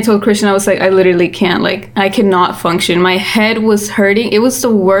 And then I told Christian, I was like, I literally can't. Like, I cannot function. My head was hurting. It was the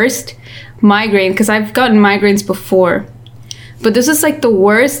worst migraine because I've gotten migraines before. But this is like the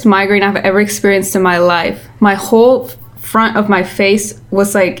worst migraine I've ever experienced in my life. My whole front of my face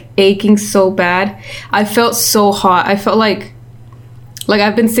was like aching so bad. I felt so hot. I felt like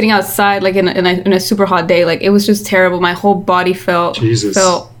I've been sitting outside like in a super hot day. Like, it was just terrible. My whole body felt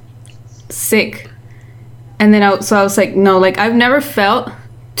sick. And then I was like, no, like, I've never felt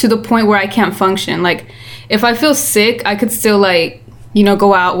to the point where I can't function. Like, if I feel sick, I could still, like, you know,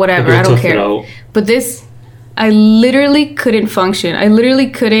 go out, whatever. I don't care. But this, I literally couldn't function. I literally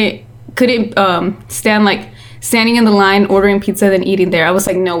couldn't stand, like, standing in the line, ordering pizza, then eating there. I was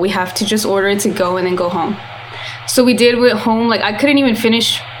like, no, we have to just order it to go and then go home. So we did. Went home. Like, I couldn't even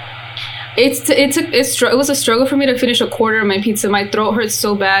finish. It was a struggle for me to finish a quarter of my pizza. My throat hurt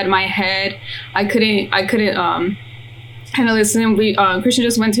so bad. My head, I couldn't handle this. And Christian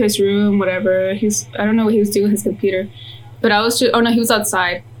just went to his room, whatever. I don't know what he was doing with his computer, but he was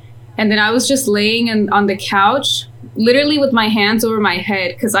outside. And then I was just laying on the couch, literally with my hands over my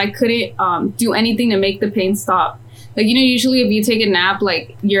head, because I couldn't do anything to make the pain stop. Like, you know, usually if you take a nap,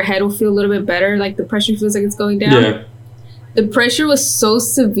 like, your head will feel a little bit better. Like, the pressure feels like it's going down. Yeah. The pressure was so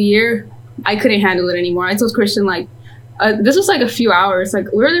severe, I couldn't handle it anymore. I told Christian, like, this was like a few hours. Like,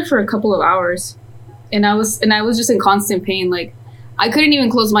 we were there for a couple of hours. And I was just in constant pain. Like, I couldn't even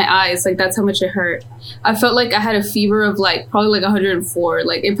close my eyes. Like, that's how much it hurt. I felt like I had a fever of, like, probably like 104.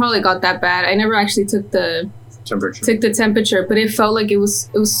 Like, it probably got that bad. I never actually took the temperature. Took the temperature, but it felt like it was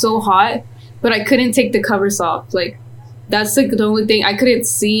so hot, but I couldn't take the covers off. Like that's like the only thing. I couldn't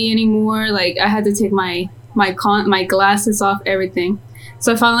see anymore. Like I had to take my glasses off, everything.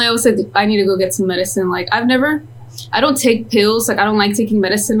 So finally I was like, I need to go get some medicine. Like I don't take pills. Like I don't like taking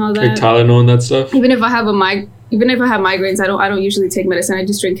medicine, all that. Like Tylenol and that stuff. Even if I have migraines, I don't usually take medicine. I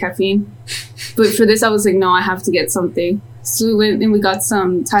just drink caffeine. But for this, I was like, no, I have to get something. So we went and we got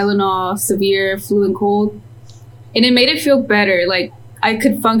some Tylenol, severe flu and cold, and it made it feel better. Like I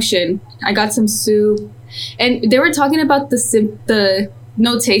could function. I got some soup, and they were talking about the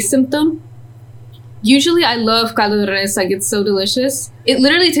no taste symptom. Usually, I love caldo de res. Like it's so delicious. It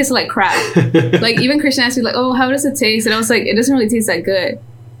literally tastes like crap. Like even Christian asked me like, "Oh, how does it taste?" And I was like, "It doesn't really taste that good."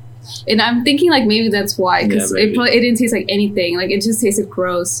 And I'm thinking like maybe that's why, because it didn't taste like anything. Like it just tasted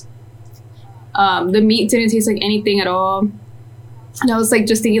gross. The meat didn't taste like anything at all. And I was like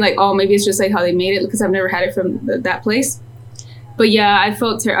just thinking like, oh, maybe it's just like how they made it, because I've never had it from that place. But yeah,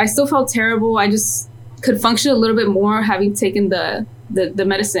 I still felt terrible. I just could function a little bit more having taken the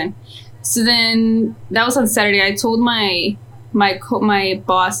medicine. So then that was on Saturday. I told my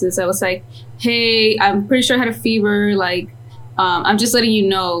bosses, I was like, hey, I'm pretty sure I had a fever. Like, I'm just letting you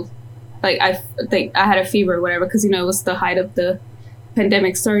know, like, I think I had a fever or whatever, because, you know, it was the height of the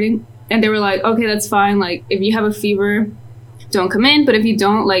pandemic starting. And they were like, okay, that's fine. Like, if you have a fever, don't come in. But if you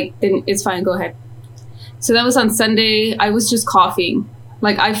don't, like, then it's fine. Go ahead. So that was on Sunday. I was just coughing.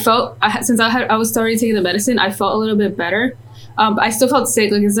 Like, since I was starting taking the medicine, I felt a little bit better. But I still felt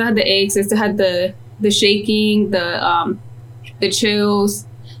sick. Like, I still had the aches. I still had the shaking, the chills.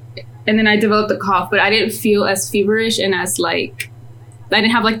 And then I developed the cough. But I didn't feel as feverish and as, like, I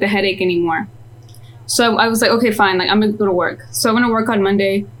didn't have, like, the headache anymore. So I was like, okay, fine. Like, I'm going to go to work. So I'm going to work on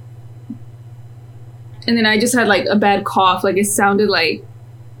Monday. And then I just had, like, a bad cough. Like, it sounded like,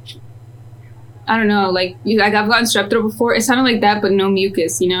 I don't know, like I've gotten strep throat before. It sounded like that, but no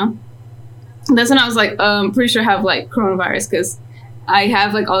mucus, you know? And that's when I was like, pretty sure I have, like, coronavirus, because I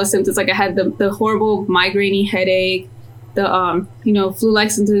have, like, all the symptoms. Like, I had the horrible migraine headache, the, you know,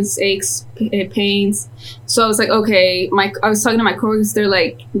 flu-like symptoms, aches, pains. So I was like, okay, I was talking to my coworkers. They're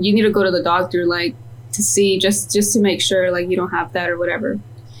like, you need to go to the doctor, like, to see, just to make sure, like, you don't have that or whatever.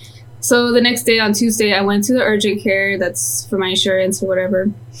 So the next day, on Tuesday, I went to the urgent care. That's for my insurance or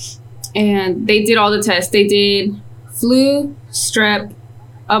whatever. And they did all the tests. They did flu, strep.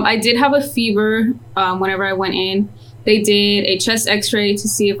 I did have a fever whenever I went in. They did a chest x-ray to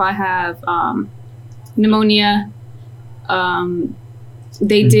see if I have pneumonia.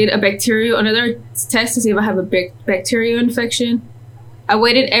 They did another test to see if I have a bacterial infection. I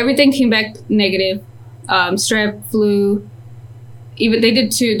waited. Everything came back negative. Strep, flu. Even they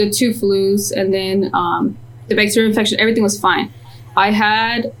did the two flus, and then the bacterial infection. Everything was fine. I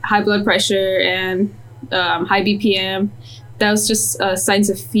had high blood pressure and high BPM. That was just signs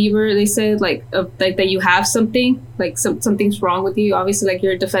of fever. They said like that you have something, like something's wrong with you. Obviously, like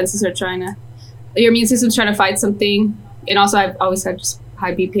your defenses are your immune system's trying to fight something. And also, I've always had just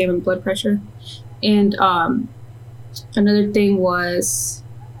high BPM and blood pressure. And another thing was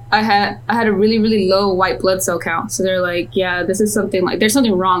I had a really, really low white blood cell count. So they're like, yeah, this is something, like, there's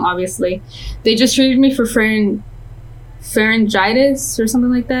something wrong, obviously. They just treated me for pharyngitis or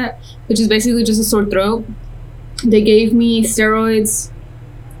something like that, which is basically just a sore throat. They gave me steroids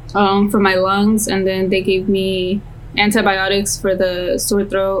for my lungs, and then they gave me antibiotics for the sore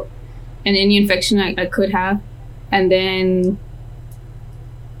throat and any infection I could have. And then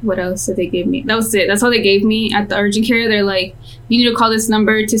what else did they give me? That was it. That's all they gave me at the urgent care. They're like, you need to call this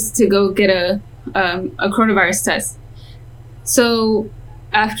number to go get a coronavirus test. So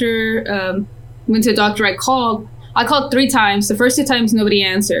after went to the doctor, I called 3 times. The first 2 times nobody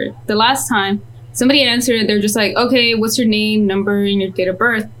answered. The last time somebody answered, and they're just like, okay, what's your name, number, and your date of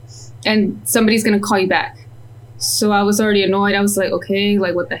birth, and somebody's gonna call you back. So I was already annoyed. I was like, okay,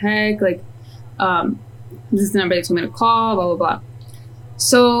 like, what the heck, like, this is the number they told me to call, blah blah blah.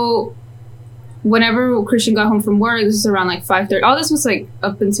 So whenever Christian got home from work, this was around like 5:30. All this was like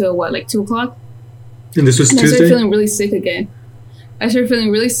up until what, like 2 o'clock. And this was Tuesday? I started feeling really sick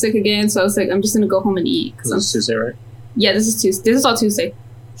again. So I was like, I'm just gonna go home and eat. This is Tuesday, right? Yeah, this is Tuesday. This is all Tuesday.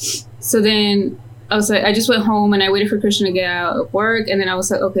 So then I was like, I just went home and I waited for Christian to get out of work, and then I was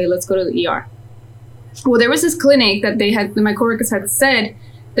like, okay, let's go to the ER. Well, there was this clinic that my coworkers had said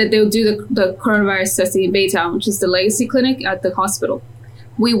that they'll do the coronavirus testing in Baytown, which is the legacy clinic at the hospital.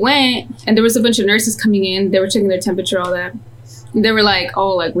 We went, and there was a bunch of nurses coming in. They were checking their temperature, all that. And they were like,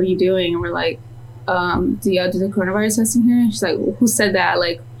 oh, like, what are you doing? And we're like, do y'all do the coronavirus testing here? She's like, well, who said that?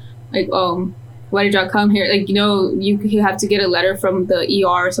 Like, why did y'all come here? Like, you know, you have to get a letter from the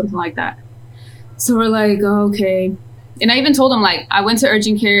ER or something like that. So we're like, oh, okay. And I even told them, like, I went to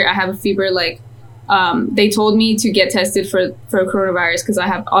urgent care. I have a fever. Like, they told me to get tested for coronavirus because I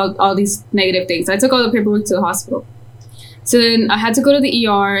have all these negative things. I took all the paperwork to the hospital. So then I had to go to the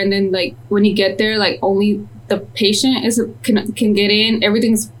ER. And then, like, when you get there, like, only the patient can get in.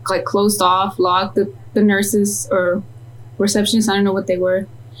 Everything's, like, closed off, locked. The nurses or receptionists, I don't know what they were.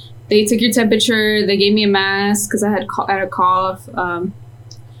 They took your temperature. They gave me a mask because I had a cough.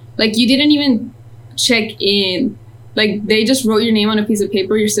 Like, you didn't even check in. Like, they just wrote your name on a piece of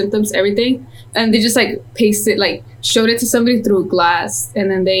paper, your symptoms, everything, and they just like pasted, like showed it to somebody through glass, and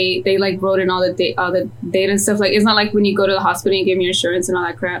then they like wrote in all the data and stuff. Like, it's not like when you go to the hospital and you give me your insurance and all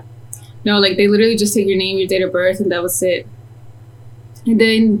that crap. No, like they literally just take your name, your date of birth, and that was it. And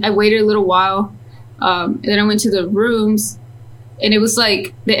then I waited a little while, and then I went to the rooms, and it was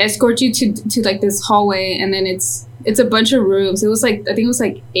like they escort you to like this hallway, and then it's a bunch of rooms. It was like, I think it was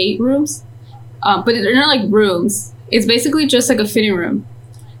like 8 rooms, but they're not like rooms. It's basically just like a fitting room,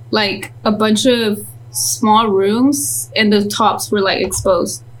 like a bunch of small rooms, and the tops were like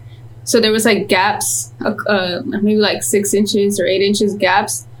exposed. So there was like gaps, maybe like 6 inches or 8 inches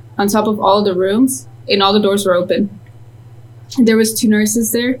gaps on top of all the rooms, and all the doors were open. There was 2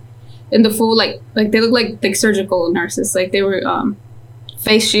 nurses there, and the full like they looked like surgical nurses. Like they were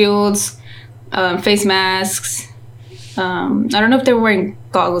face shields, face masks. I don't know if they were wearing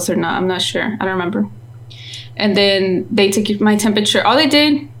goggles or not. I'm not sure. I don't remember. And then they took my temperature.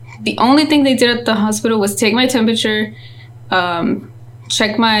 The only thing they did at the hospital was take my temperature,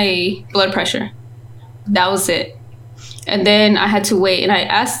 check my blood pressure. That was it. And then I had to wait. And I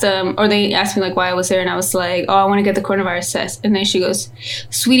asked them, or they asked me like why I was there. And I was like, oh, I want to get the coronavirus test. And then she goes,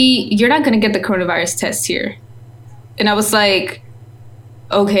 sweetie, you're not going to get the coronavirus test here. And I was like,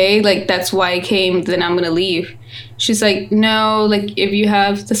 okay, like that's why I came, then I'm going to leave. She's like, no, like if you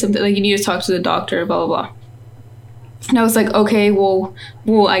have something, like you need to talk to the doctor, blah, blah, blah. And I was like, okay, well,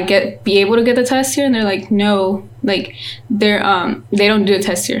 will I be able to get the test here? And they're like, no, like they don't do a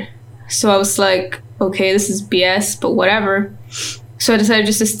test here. So I was like, okay, this is BS, but whatever. So I decided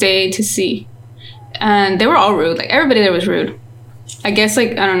just to stay to see. And they were all rude. Like everybody there was rude. I guess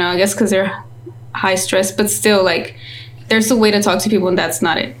like, I don't know, I guess because they're high stress, but still like there's a way to talk to people and that's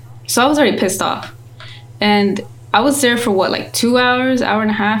not it. So I was already pissed off. And I was there for what, like 2 hours, hour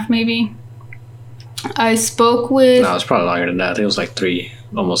and a half maybe. I spoke with... No, it was probably longer than that. I think it was like 3,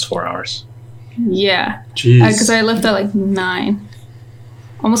 almost 4 hours. Yeah. Jeez. Because I left at like 9.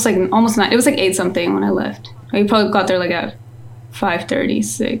 Almost 9. It was like 8 something when I left. I probably got there like at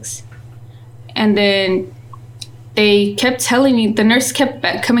 5:36. And then they kept telling me, the nurse kept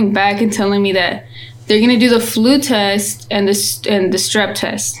coming back and telling me that they're going to do the flu test and the strep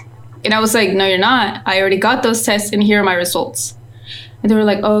test. And I was like, no, you're not. I already got those tests and here are my results. And they were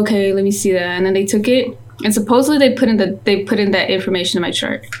like, oh, okay, let me see that. And then they took it, and supposedly they put in that information in my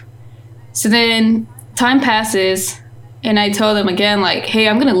chart. So then time passes, and I tell them again, like, hey,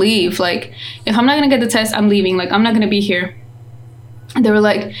 I'm gonna leave. Like, if I'm not gonna get the test, I'm leaving. Like, I'm not gonna be here. And they were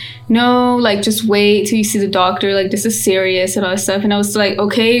like, no, like, just wait till you see the doctor. Like, this is serious and all that stuff. And I was like,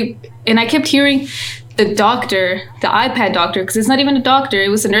 okay. And I kept hearing the doctor, the iPad doctor, because it's not even a doctor. It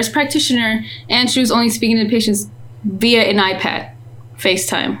was a nurse practitioner, and she was only speaking to the patients via an iPad.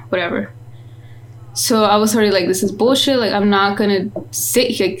 FaceTime, whatever. So I was already like, this is bullshit. Like, I'm not gonna sit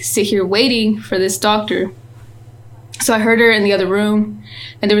here waiting for this doctor. So I heard her in the other room,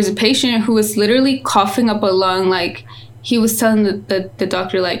 and there was a patient who was literally coughing up a lung. Like, he was telling the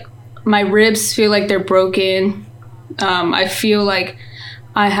doctor, like, my ribs feel like they're broken. I feel like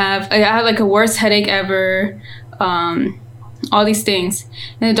I had like a worst headache ever. All these things.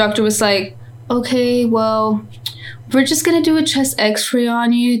 And the doctor was like, okay, well, we're just going to do a chest x-ray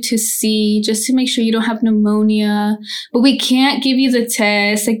on you to see, just to make sure you don't have pneumonia. But we can't give you the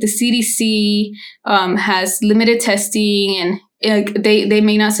test. Like, the CDC has limited testing, and like they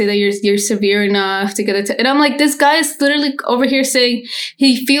may not say that you're severe enough to get a test. And I'm like, this guy is literally over here saying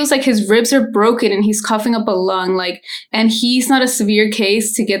he feels like his ribs are broken and he's coughing up a lung. Like, and he's not a severe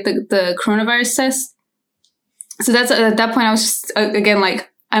case to get the coronavirus test. So that's, at that point, I was just, again,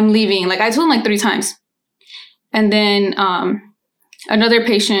 like, I'm leaving. Like, I told him like 3 times. And then another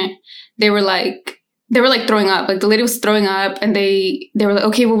patient, they were like throwing up. Like, the lady was throwing up, and they were like,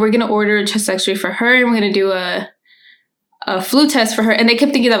 okay, well, we're gonna order a chest X-ray for her, and we're gonna do a flu test for her. And they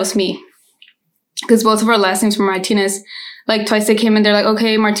kept thinking that was me, because both of our last names were Martinez. Like, twice they came and they're like,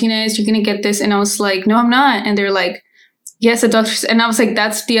 okay, Martinez, you're gonna get this. And I was like, no, I'm not. And they're like, yes, the doctor. And I was like,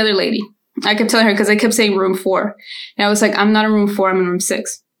 that's the other lady. I kept telling her, because I kept saying room 4, and I was like, I'm not in room 4, I'm in room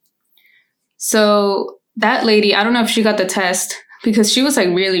 6. So that lady, I don't know if she got the test, because she was like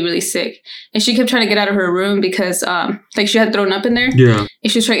really, really sick. And she kept trying to get out of her room because like she had thrown up in there. Yeah.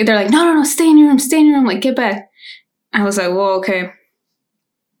 And she was trying, they're like, no, stay in your room, like get back. I was like, well, okay.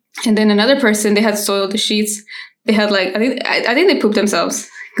 And then another person, they had soiled the sheets. They had like, I think they pooped themselves.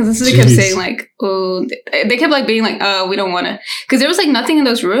 Because this is what they kept saying, like, oh, they kept like being like, oh, we don't want to. Because there was like nothing in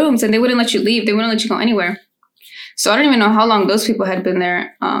those rooms and they wouldn't let you leave. They wouldn't let you go anywhere. So I don't even know how long those people had been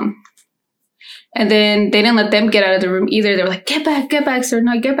there. And then they didn't let them get out of the room either. They were like, get back, sir.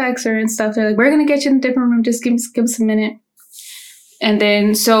 No, get back, sir, and stuff. They're like, we're going to get you in a different room. Just give us a minute. And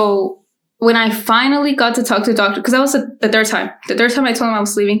then, so when I finally got to talk to the doctor, because that was the third time. The third time I told them I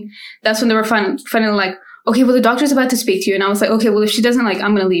was leaving, that's when they were finally like, okay, well, the doctor's about to speak to you. And I was like, okay, well, if she doesn't, like,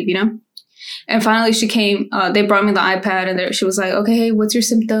 I'm going to leave, you know? And finally she came, they brought me the iPad and she was like, okay, hey, what's your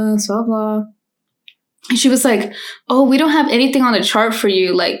symptoms, blah, blah. And she was like, oh, we don't have anything on the chart for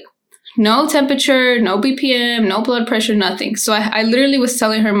you. Like, no temperature, no BPM, no blood pressure, nothing. So I literally was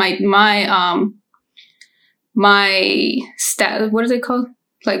telling her my stat, what are they called?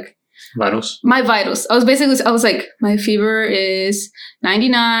 Like vitals. My vitals. I was like, my fever is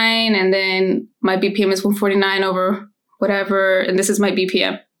 99 and then my BPM is 149 over whatever. And this is my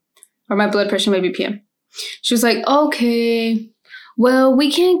BPM or my blood pressure, my BPM. She was like, okay, well,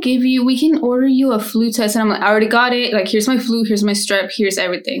 we can order you a flu test. And I'm like, I already got it. Like, here's my flu, here's my strep, here's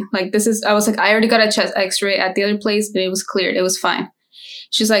everything. Like, I was like, I already got a chest x-ray at the other place and it was cleared. It was fine.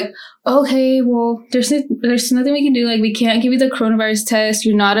 She's like, okay, well, there's nothing we can do. Like, we can't give you the coronavirus test.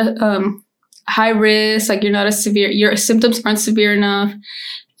 You're not a high risk. Like, your symptoms aren't severe enough.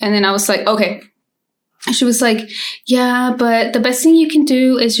 And then I was like, okay. She was like, yeah, but the best thing you can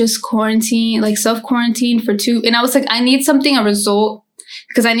do is just quarantine, like self-quarantine for 2. And I was like, I need a result,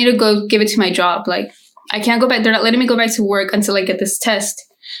 because I need to go give it to my job. Like, I can't go back. They're not letting me go back to work until I get this test.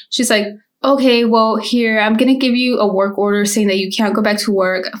 She's like, okay, well, here, I'm going to give you a work order saying that you can't go back to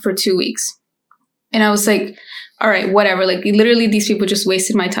work for 2 weeks. And I was like, all right, whatever. Like, literally, these people just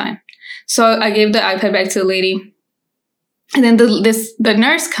wasted my time. So I gave the iPad back to the lady. And then the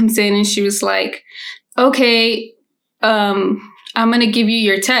nurse comes in and she was like, okay, I'm going to give you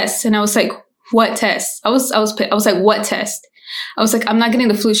your test. And I was like, what test? I was like, what test? I was like, I'm not getting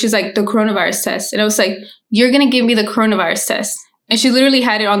the flu. She's like, the coronavirus test. And I was like, you're going to give me the coronavirus test. And she literally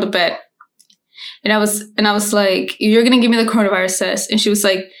had it on the bed. And I was like, you're going to give me the coronavirus test. And she was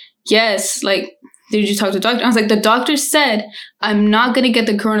like, yes. Like, did you talk to the doctor? I was like, the doctor said, I'm not going to get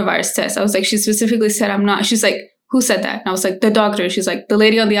the coronavirus test. I was like, she specifically said, I'm not. She's like, who said that? And I was like, the doctor. She's like, the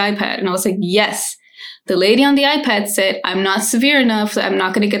lady on the iPad. And I was like, yes. The lady on the iPad said, I'm not severe enough, so I'm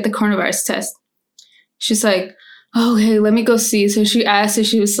not going to get the coronavirus test. She's like, okay, let me go see. So she asked and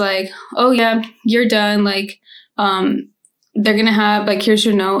she was like, oh yeah, you're done. Like, they're going to have, like, here's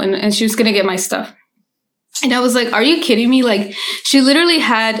your note. And she was going to get my stuff. And I was like, are you kidding me? Like, she literally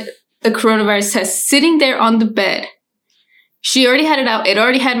had the coronavirus test sitting there on the bed. She already had it out. It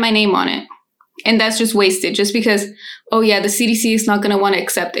already had my name on it. And that's just wasted just because, oh yeah, the CDC is not going to want to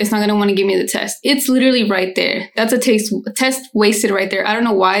accept it. It's not going to want to give me the test. It's literally right there. That's a test wasted right there. I don't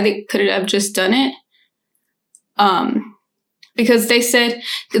know why they couldn't have just done it. Because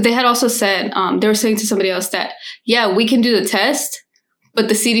they had also said, they were saying to somebody else that, yeah, we can do the test, but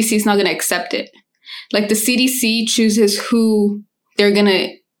the CDC is not going to accept it. Like, the CDC chooses who they're going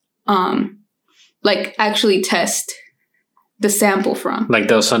to, like, actually test the sample from. Like,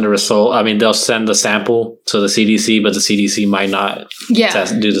 they'll send a result. I mean, they'll send the sample to the CDC, but the CDC might not do the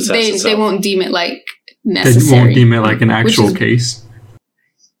test itself. They won't deem it, like, necessary. They won't deem it like an actual case.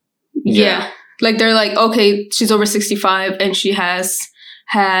 Yeah. Like, they're like, okay, she's over 65 and she has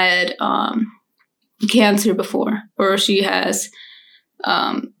had cancer before, or she has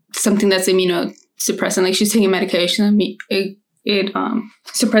something that's immunosuppressant. Like, she's taking medication. It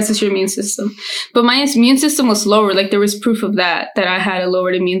suppresses your immune system. But my immune system was lower. Like, there was proof of that I had a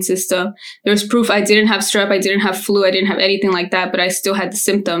lowered immune system. There was proof I didn't have strep, I didn't have flu, I didn't have anything like that, but I still had the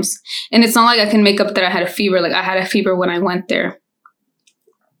symptoms. And it's not like I can make up that I had a fever. Like, I had a fever when I went there.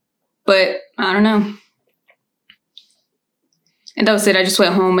 But I don't know. And that was it. I just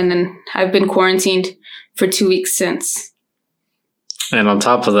went home and then I've been quarantined for 2 weeks since. And on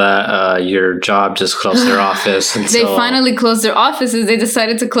top of that, your job just closed their office. They finally closed their offices. They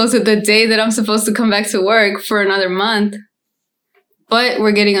decided to close it the day that I'm supposed to come back to work for another month. But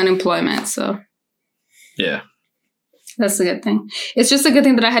we're getting unemployment, so. Yeah. That's a good thing. It's just a good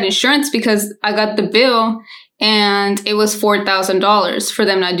thing that I had insurance because I got the bill and it was $4,000 for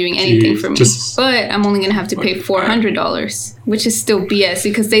them not doing anything for me. But I'm only going to have to pay $400, which is still BS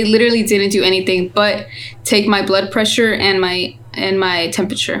because they literally didn't do anything but take my blood pressure and my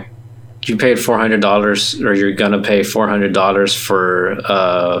temperature. you paid $400, or you're gonna pay $400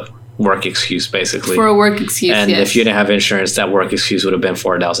 for work excuse, basically. For a work excuse, and yes. if you didn't have insurance, that work excuse would have been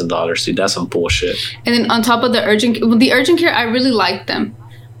 $4,000. Dude, that's some bullshit. And then on top of the urgent care, I really liked them.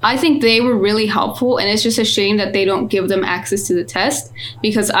 I think they were really helpful, and it's just a shame that they don't give them access to the test,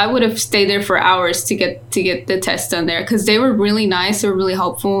 because I would have stayed there for hours to get the test done there, because they were really nice. They were really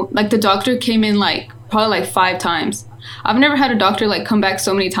helpful. Like, the doctor came in probably 5 times. I've never had a doctor come back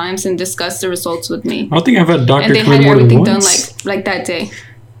so many times and discuss the results with me. I don't think I've had a doctor come in more than once. And they had everything done like that day.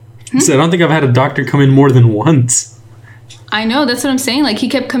 So I don't think I've had a doctor come in more than once. I know, that's what I'm saying. Like, he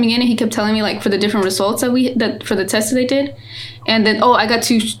kept coming in and he kept telling me for the different results that for the test that they did, and then I got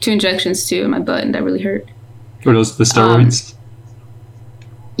two injections too in my butt, and that really hurt. Were those the steroids?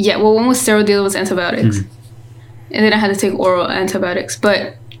 Yeah, well, one was steroid, the other was antibiotics, and then I had to take oral antibiotics.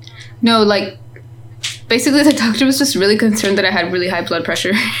 But no, basically the doctor was just really concerned that I had really high blood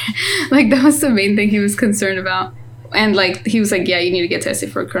pressure. That was the main thing he was concerned about, and he was like, "Yeah, you need to get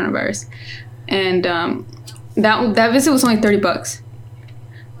tested for coronavirus," and that visit was only $30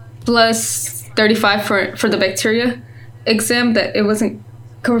 plus $35 for the bacteria exam that it wasn't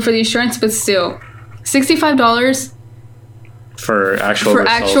covered for the insurance, but still $65 for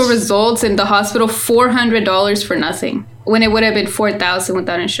actual results in the hospital, $400 for nothing, when it would have been $4,000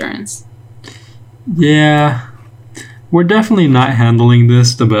 without insurance. Yeah, we're definitely not handling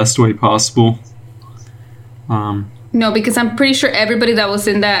this the best way possible. No, because I'm pretty sure everybody that was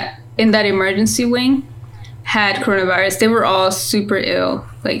in that emergency wing had coronavirus. They were all super ill,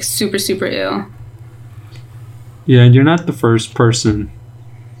 super, super ill. Yeah, and you're not the first person.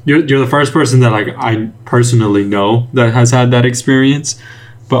 You're the first person that I personally know that has had that experience.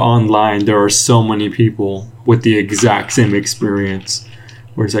 But online, there are so many people with the exact same experience,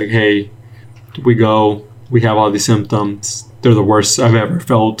 where it's hey, we have all these symptoms. They're the worst I've ever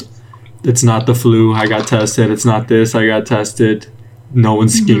felt. It's not the flu. I got tested. It's not this. I got tested. No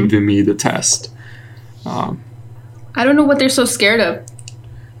one's giving me the test. I don't know what they're so scared of.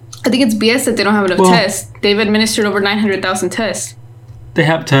 I think it's BS that they don't have enough tests. They've administered over 900,000 tests. They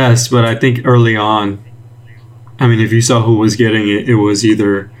have tests, but I think early on, if you saw who was getting it, it was you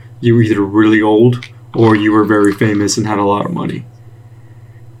were either really old or you were very famous and had a lot of money.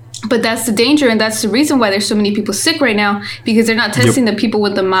 But that's the danger, and that's the reason why there's so many people sick right now, because they're not testing the people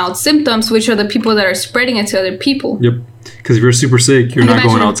with the mild symptoms, which are the people that are spreading it to other people. Yep. Because if you're super sick, you're not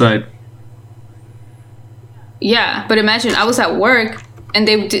going outside. Yeah, but imagine I was at work and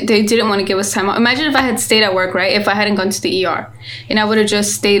they didn't want to give us time off. Imagine if I had stayed at work, right? If I hadn't gone to the ER, and I would have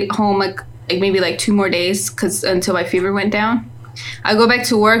just stayed home maybe 2 more days until my fever went down. I go back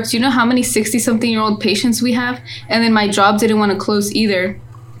to work. Do you know how many 60-something-year-old patients we have? And then my job didn't want to close either.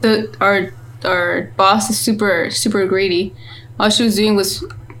 Our boss is super, super greedy. All she was doing was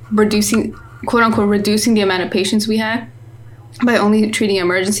reducing, quote unquote, reducing the amount of patients we had by only treating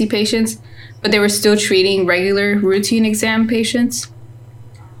emergency patients, but they were still treating regular routine exam patients.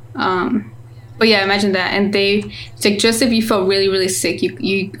 But yeah, imagine that. And it's just if you felt really, really sick,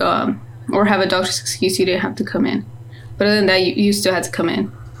 you or have a doctor's excuse, you didn't have to come in. But other than that, you still had to come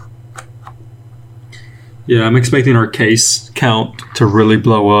in. Yeah, I'm expecting our case count to really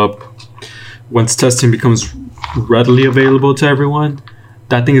blow up once testing becomes readily available to everyone.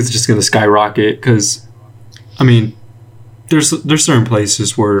 That thing is just going to skyrocket because, there's certain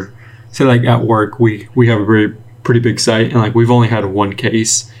places where, say at work, we have a pretty big site, and we've only had one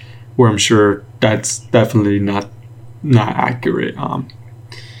case where I'm sure that's definitely not accurate.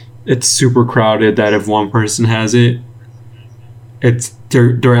 It's super crowded that if one person has it,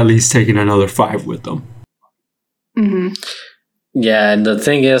 they're at least taking another 5 with them. Mm-hmm. Yeah, and the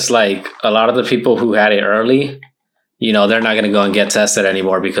thing is, a lot of the people who had it early, they're not going to go and get tested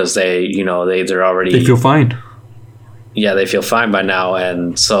anymore because they're already... They feel fine. Yeah, they feel fine by now.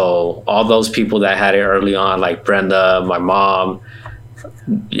 And so all those people that had it early on, like Brenda, my mom,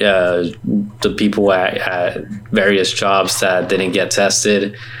 the people at various jobs that didn't get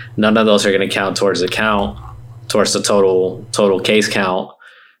tested, none of those are going to count towards the total case count.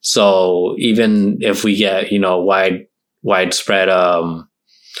 So even if we get, widespread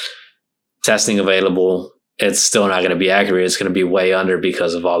testing available, it's still not going to be accurate. It's going to be way under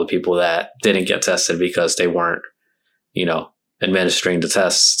because of all the people that didn't get tested because they weren't, administering the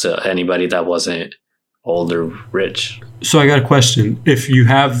tests to anybody that wasn't old or rich. So I got a question. If you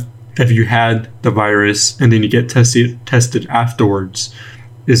had the virus and then you get tested afterwards,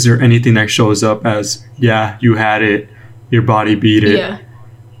 is there anything that shows up as, yeah, you had it, your body beat it,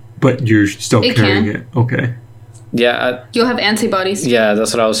 but you're still carrying it? Okay. Yeah, you'll have antibodies. Yeah,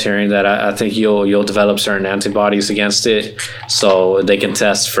 that's what I was hearing. That I think you'll develop certain antibodies against it, so they can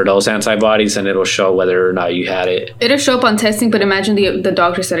test for those antibodies, and it'll show whether or not you had it. It'll show up on testing, but imagine the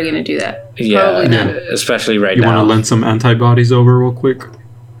doctors that are going to do that. Yeah, especially right now. You want to lend some antibodies over real quick? Do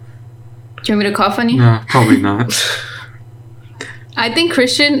you want me to cough on you? Nah, probably not. I think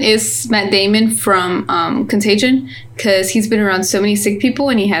Christian is Matt Damon from Contagion because he's been around so many sick people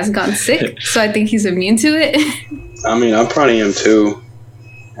and he hasn't gotten sick. So I think he's immune to it. I mean, I probably am too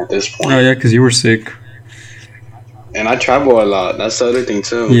at this point. Oh, yeah, because you were sick. And I travel a lot. That's the other thing,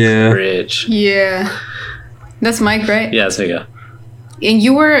 too. Yeah. Rich. Yeah. That's Mike, right? Yeah, that's Miguel. And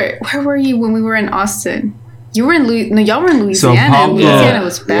you were... Where were you when we were in Austin? You were in... No, y'all were in Louisiana. So Pablo, Louisiana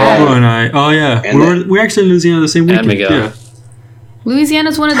was bad. Pablo and I... Oh, yeah. We're actually in Louisiana the same weekend. And Miguel. Yeah.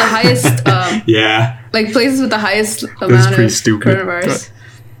 Louisiana's one of the highest... yeah. Like, places with the highest amount of stupid, coronavirus.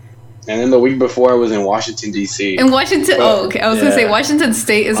 And then the week before, I was in Washington, D.C. In Washington... okay. I was going to say Washington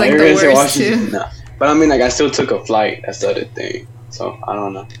State is, like, the worst, too. No. But, I mean, like, I still took a flight. That's the other thing. So, I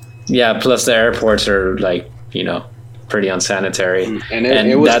don't know. Yeah, plus the airports are, like, you know, pretty unsanitary. And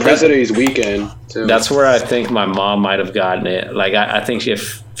it was President's weekend, too. That's where I think my mom might have gotten it. Like, I think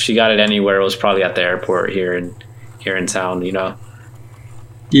if she got it anywhere, it was probably at the airport here in town, you know?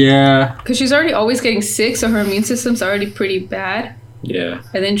 Yeah. Because she's already always getting sick, so her immune system's already pretty bad. Yeah.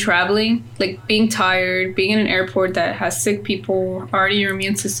 And then traveling, like being tired, being in an airport that has sick people, already your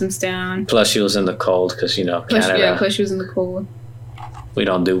immune system's down. Plus she was in the cold because, you know, Canada. Plus she was in the cold. We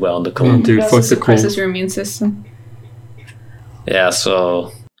don't do well in the cold. Dude, fuck the cold. Suppresses your immune system. Yeah,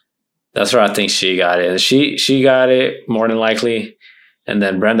 so that's where I think she got it. And she got it more than likely. And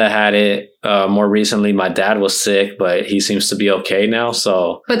then Brenda had it more recently. My dad was sick, but he seems to be okay now.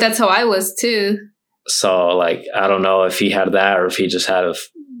 So, but that's how I was too. So, like, I don't know if he had that or if he just had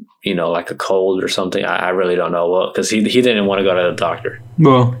like a cold or something. I really don't know. Because he didn't want to go to the doctor.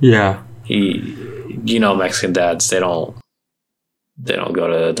 Well, yeah. Mexican dads, they don't go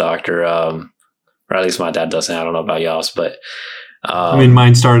to the doctor. Or at least my dad doesn't. I don't know about y'all's, but I mean,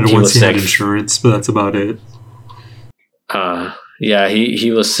 mine started once he had insurance, but that's about it. Yeah,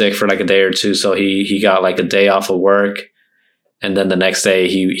 he was sick for like a day or two, so he got like a day off of work, and then the next day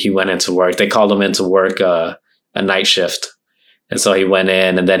he went into work. They called him into work a night shift, and so he went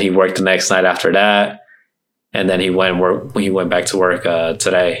in, and then he worked the next night after that, and then he went back to work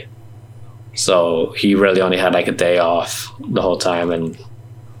today. So he really only had like a day off the whole time, and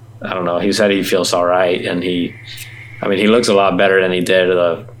I don't know. He said he feels all right, and he looks a lot better than he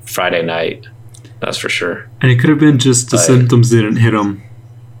did Friday night. That's for sure. And it could have been just the symptoms didn't hit him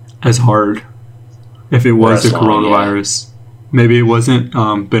as hard if it was the coronavirus. Yeah. Maybe it wasn't,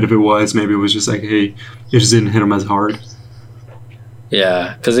 but if it was, maybe it was just like, hey, it just didn't hit him as hard.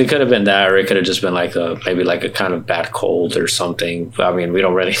 Yeah, because it could have been that, or it could have just been like maybe a kind of bad cold or something. I mean, we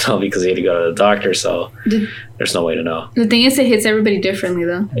don't really know because he had to go to the doctor, so there's no way to know. The thing is, it hits everybody differently,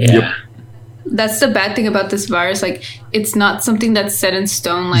 though. Yeah. Yep. That's the bad thing about this virus. Like, it's not something that's set in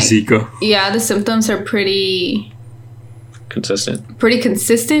stone. Like Zika. Yeah, the symptoms are pretty consistent,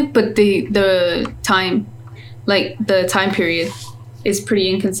 but the time, like the time period, is pretty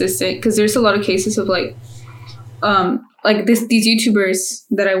inconsistent. Because there's a lot of cases of like these YouTubers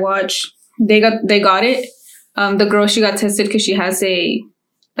that I watch. They got it. The girl, she got tested because she has a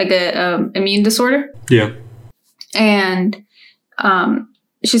immune disorder. Yeah. And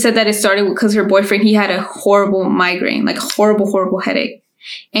she said that it started because her boyfriend, he had a horrible migraine, like horrible headache.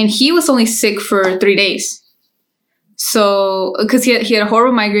 And he was only sick for 3 days. So, because he had a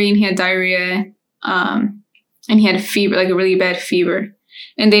horrible migraine, he had diarrhea, and he had a fever, like a really bad fever.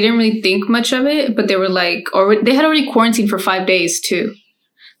 And they didn't really think much of it, but they were like, they had already quarantined for 5 days too.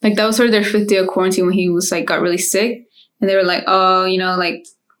 Like that was sort of their 5th day of quarantine when he was like, got really sick. And they were like, oh, like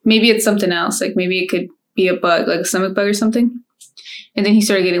maybe it's something else. Like maybe it could be a bug, like a stomach bug or something. And then he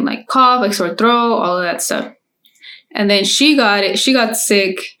started getting like cough, like sore throat, all of that stuff. And then she got it. She got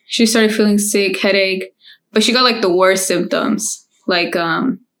sick. She started feeling sick, headache, but she got like the worst symptoms. Like,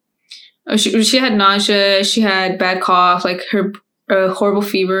 she had nausea. She had bad cough, like her horrible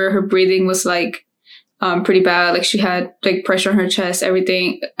fever. Her breathing was like pretty bad. Like she had like pressure on her chest,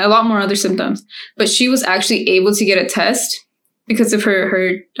 everything, a lot more other symptoms. But she was actually able to get a test because of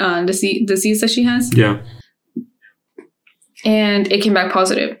her disease that she has. Yeah. And it came back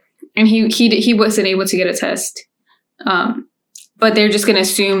positive. And he wasn't able to get a test. But they're just going to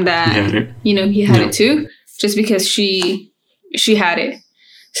assume that, he had it too, just because she had it.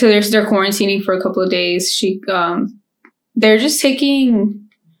 So they're quarantining for a couple of days. They're just taking,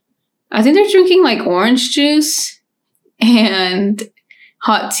 I think they're drinking like orange juice and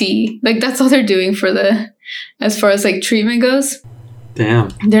hot tea. Like that's all they're doing for as far as like treatment goes. Damn.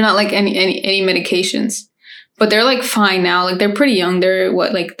 They're not like any medications, but they're like fine now. Like they're pretty young. They're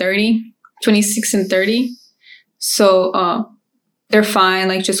what, like 30, 26 and 30. So they're fine,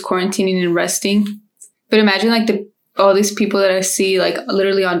 like just quarantining and resting. But imagine like all these people that I see like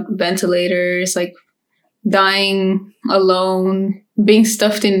literally on ventilators, like dying alone, being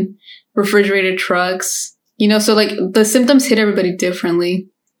stuffed in refrigerated trucks. You know, so like the symptoms hit everybody differently.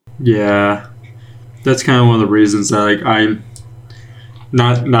 Yeah, that's kind of one of the reasons that like I'm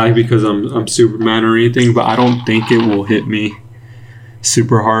not because I'm Superman or anything, but I don't think it will hit me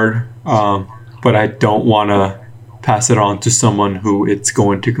super hard. But I don't want to pass it on to someone who it's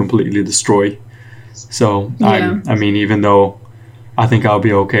going to completely destroy. So yeah. I mean, even though I think I'll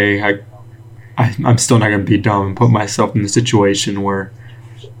be okay, I'm still not going to be dumb and put myself in a situation where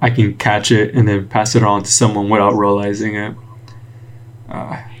I can catch it and then pass it on to someone without realizing it.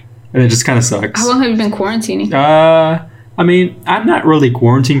 And it just kind of sucks. How long have you been quarantining? I mean, I'm not really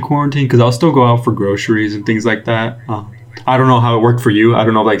quarantine because I'll still go out for groceries and things like that. I don't know how it worked for you. I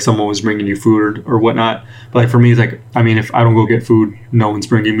don't know if like someone was bringing you food or whatnot. But like for me, it's like, I mean, if I don't go get food, no one's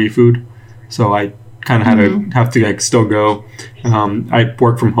bringing me food. So I kind of have to like still go. I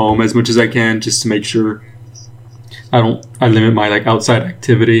work from home as much as I can just to make sure I limit my like outside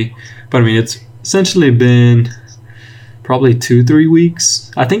activity. But I mean, it's essentially been probably 2-3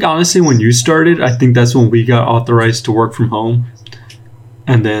 weeks. I think honestly when you started, I think that's when we got authorized to work from home.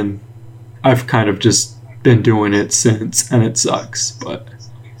 And then I've kind of just been doing it since, and it sucks, but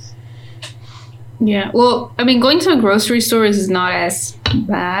yeah. Well, I mean, going to a grocery store is not as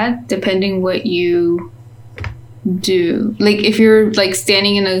bad depending what you do. Like if you're like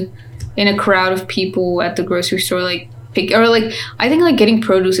standing in a crowd of people at the grocery store, like I think like getting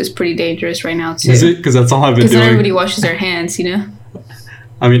produce is pretty dangerous right now too. Is it? Because that's all I've been doing. Because everybody washes their hands, you know.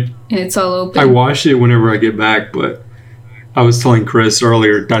 I mean, and it's all open. I wash it whenever I get back, but I was telling Chris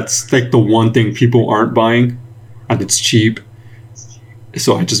earlier that's like the one thing people aren't buying, and it's cheap.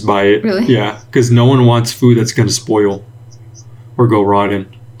 So I just buy it. Really? Yeah, because no one wants food that's going to spoil or go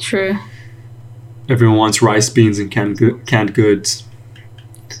rotten. True. Everyone wants rice, beans, and canned goods.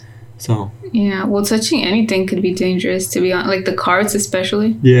 So. Yeah, well, touching anything could be dangerous, to be honest. Like the carts,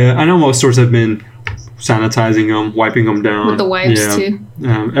 especially. Yeah, I know most stores have been sanitizing them, wiping them down. With the wipes too.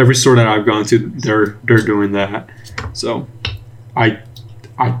 Every store that I've gone to, they're doing that. So, I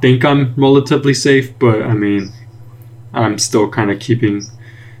think I'm relatively safe, but I mean, I'm still kind of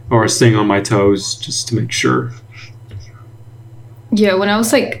staying on my toes just to make sure. Yeah, when I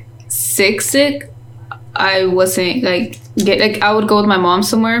was like sick, I wasn't like I would go with my mom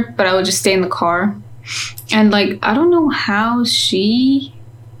somewhere, but I would just stay in the car. And like I don't know how she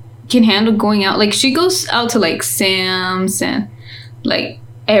can handle going out. Like she goes out to like Sam's and like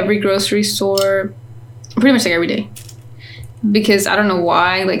every grocery store pretty much like every day. Because I don't know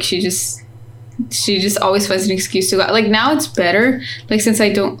why, like she just always finds an excuse to go out. Like now it's better. Like since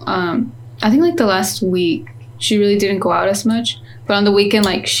I don't I think like the last week she really didn't go out as much. But on the weekend,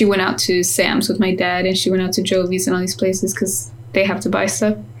 like, she went out to Sam's with my dad, and she went out to Jovi's and all these places because they have to buy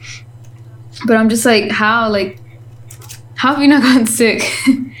stuff. But I'm just like, how have you not gotten sick?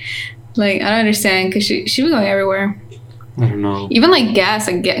 Like, I don't understand, because she was going everywhere. I don't know. Even, like,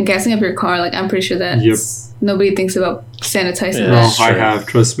 gassing up your car, like, I'm pretty sure that nobody thinks about sanitizing that. No, I have,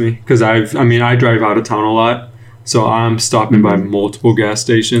 trust me. Because I drive out of town a lot, so I'm stopping by multiple gas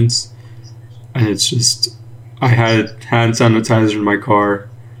stations, and it's just... I had hand sanitizer in my car,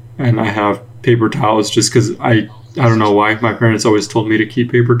 and I have paper towels just because I don't know why. My parents always told me to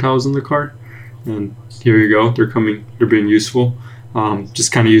keep paper towels in the car. And here you go. They're being useful.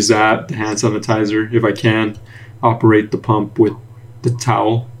 Just kind of use that, the hand sanitizer, if I can. Operate the pump with the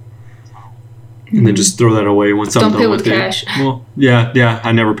towel. And then just throw that away once I'm done with it. Don't pay with cash. Well, yeah.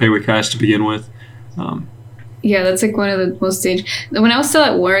 I never pay with cash to begin with. Yeah, that's like one of the most dangerous. When I was still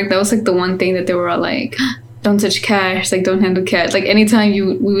at work, that was like the one thing that they were all like... Don't touch cash, like don't handle cash. Like anytime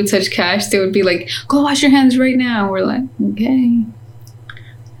we would touch cash, they would be like, go wash your hands right now. We're like, okay.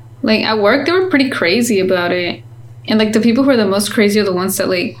 Like at work, they were pretty crazy about it. And like the people who are the most crazy are the ones that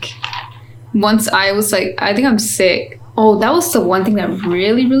like, once I was like, I think I'm sick. Oh, that was the one thing that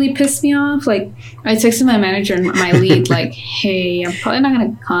really, really pissed me off. Like I texted my manager and my lead like, hey, I'm probably not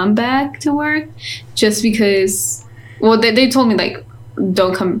going to come back to work just because, well, they told me like,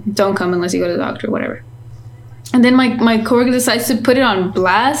 don't come unless you go to the doctor or whatever. And then my coworker decides to put it on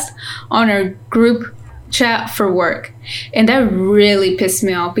blast on our group chat for work. And that really pissed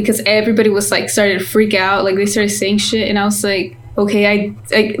me off because everybody was like started to freak out. Like they started saying shit. And I was like, okay,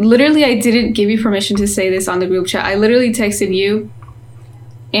 I literally, I didn't give you permission to say this on the group chat. I literally texted you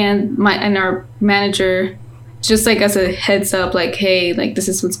and our manager, just like as a heads up, like, hey, like this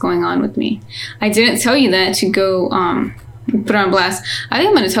is what's going on with me. I didn't tell you that to go put her on blast. I think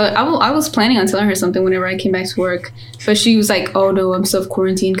I'm gonna tell her. I was planning on telling her something whenever I came back to work, but she was like, oh no, I'm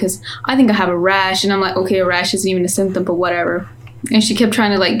self-quarantined because I think I have a rash. And I'm like, okay, a rash isn't even a symptom, but whatever. And she kept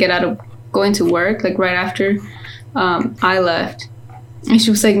trying to like get out of going to work like right after I left, and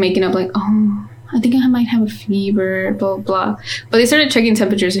she was like making up like, oh, I think I might have a fever, blah blah. But they started checking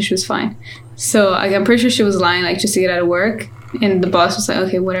temperatures and she was fine. So I'm pretty sure she was lying, like just to get out of work. And the boss was like,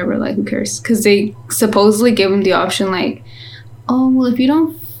 okay, whatever, like who cares? Because they supposedly gave him the option, like, oh well, if you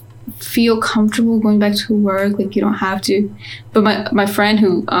don't feel comfortable going back to work, like you don't have to. But my friend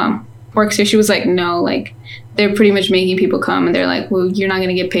who works here, she was like, no, like they're pretty much making people come, and they're like, well, you're not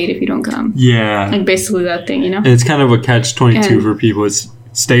gonna get paid if you don't come. Yeah, like basically that thing, you know. And it's kind of a catch-22 for people. It's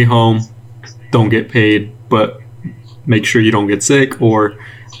stay home, don't get paid, but make sure you don't get sick, or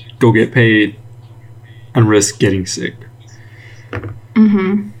go get paid and risk getting sick.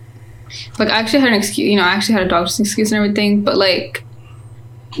 Mm-hmm. Like I actually had an excuse, you know, I actually had a doctor's excuse and everything, but like,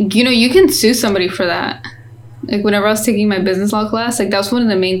 you know, you can sue somebody for that. Like whenever I was taking my business law class, like that was one of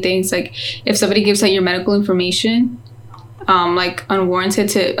the main things. Like if somebody gives out your medical information, like unwarranted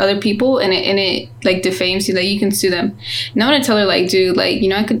to other people, and it like defames you, like you can sue them. And I'm gonna tell her like, dude, like, you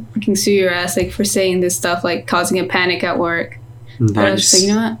know, I could freaking sue your ass like for saying this stuff, like causing a panic at work. Nice. But I was just like,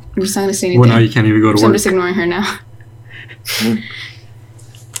 you know what? I'm just not gonna say anything. Well, now you can't even go to so work. I'm just ignoring her now.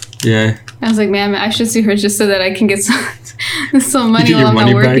 Yeah. I was like, man, I should sue her just so that I can get some money while I'm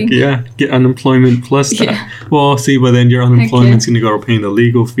not working. Back, yeah, get unemployment plus that. Yeah. Well, see, but then your unemployment's going to go paying the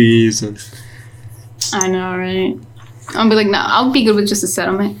legal fees. And I know, right? I'll be like, no, I'll be good with just a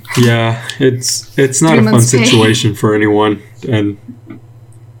settlement. Yeah, it's not a fun situation for anyone. And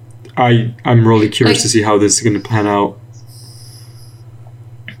I'm really curious to see how this is going to pan out.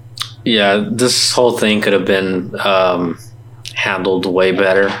 Yeah, this whole thing could have been handled way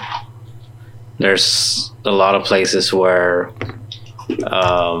better. There's a lot of places where,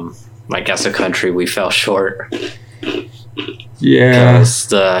 like as a country, we fell short. Yeah, because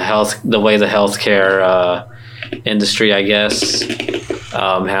the way the healthcare industry, I guess,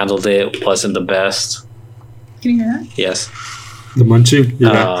 handled it wasn't the best. Can you hear that? Yes. The munching.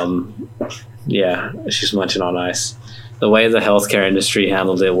 Yeah. Yeah, she's munching on ice. The way the healthcare industry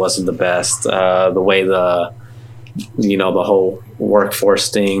handled it wasn't the best. The way the whole workforce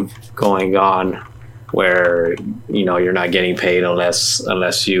thing going on, where you're not getting paid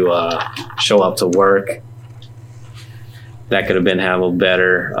unless you show up to work. That could have been handled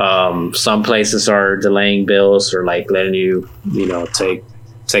better. Some places are delaying bills or like letting you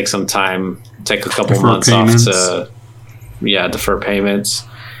take some time, take a couple months payments off to defer payments.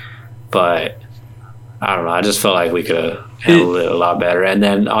 But I don't know. I just felt like we could have handled it a lot better. And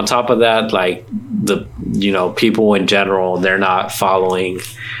then on top of that, like the people in general, they're not following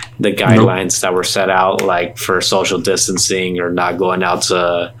the guidelines that were set out, like for social distancing or not going out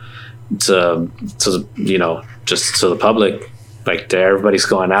to just to the public. Like everybody's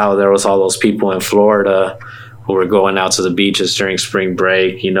going out. There was all those people in Florida who were going out to the beaches during spring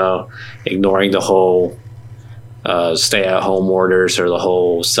break, ignoring the whole stay-at-home orders or the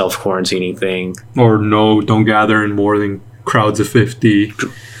whole self-quarantining thing. Or no, don't gather in more than crowds of 50.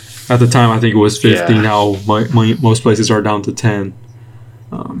 At the time, I think it was 50. Yeah. Now, most places are down to 10.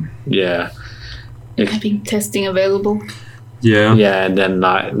 Having testing available. Yeah. Yeah, and then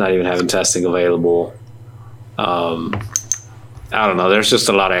not even having testing available. I don't know. There's just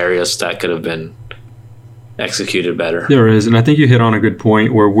a lot of areas that could have been executed better. There is, and I think you hit on a good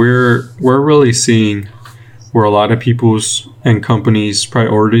point where we're really seeing where a lot of people's and companies'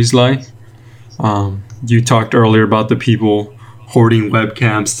 priorities lie. You talked earlier about the people hoarding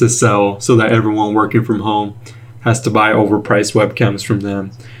webcams to sell so that everyone working from home has to buy overpriced webcams from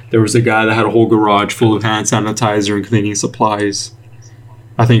them. There was a guy that had a whole garage full of hand sanitizer and cleaning supplies.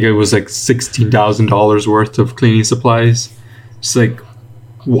 I think it was like $16,000 worth of cleaning supplies. It's like,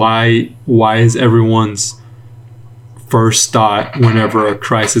 why is everyone's first thought whenever a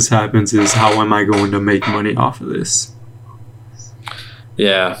crisis happens is how am I going to make money off of this?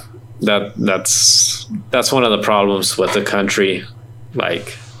 Yeah, that's one of the problems with the country,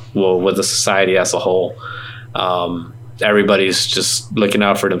 like, well, with the society as a whole. Everybody's just looking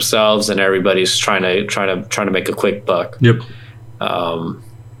out for themselves, and everybody's trying to make a quick buck. Yep.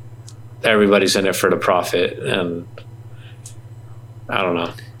 Everybody's in it for the profit, and I don't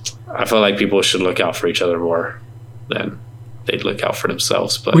know. I feel like people should look out for each other more than they'd look out for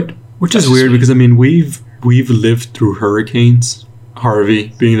themselves. But which is weird because I mean we've lived through hurricanes, Harvey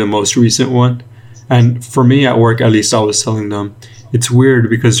being the most recent one, and for me at work at least I was telling them it's weird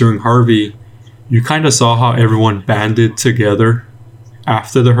because during Harvey, you kind of saw how everyone banded together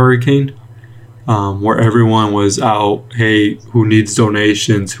after the hurricane, where everyone was out. Hey, who needs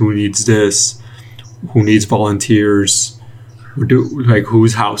donations? Who needs this? Who needs volunteers?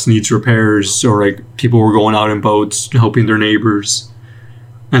 Whose house needs repairs? Or like people were going out in boats helping their neighbors.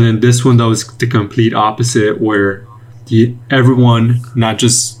 And then this one, that was the complete opposite, where everyone, not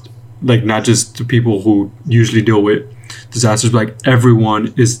just the people who usually deal with disasters, but like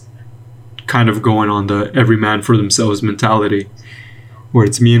everyone is kind of going on the every man for themselves mentality, where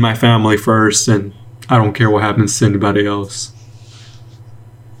it's me and my family first, and I don't care what happens to anybody else.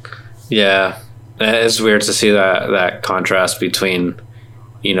 Yeah, it's weird to see that contrast between,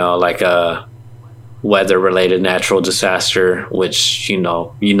 like a weather-related natural disaster, which you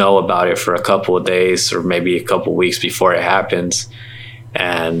know about it for a couple of days or maybe a couple of weeks before it happens,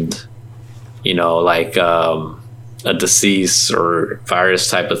 and like a disease or virus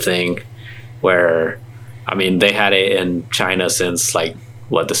type of thing, where they had it in China since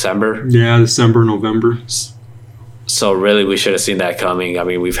December? Yeah, December, November. So really, we should have seen that coming.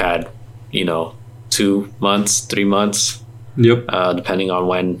 We've had 2 months, 3 months, yep, depending on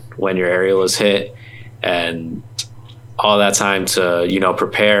when your area was hit, and all that time to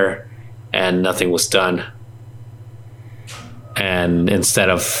prepare, and nothing was done. And instead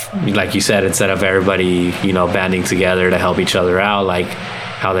of, like you said, everybody banding together to help each other out, like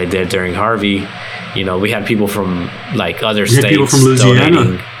how they did during Harvey, we had people from other states, people from Louisiana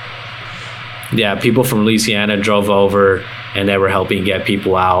donating. Yeah, people from Louisiana drove over, and they were helping get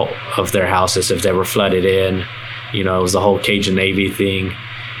people out of their houses if they were flooded in. It was the whole Cajun Navy thing.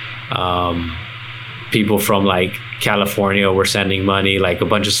 People from California were sending money, a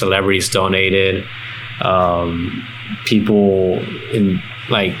bunch of celebrities donated. People in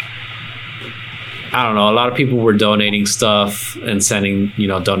I don't know, a lot of people were donating stuff and sending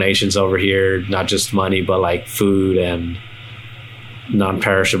donations over here, not just money but food and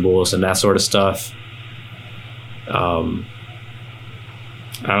non-perishables and that sort of stuff. I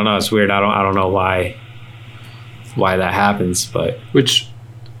don't know, it's weird. I don't know why that happens, but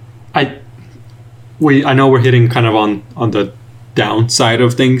I know we're hitting kind of on the downside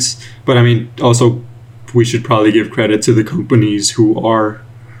of things, but also we should probably give credit to the companies who are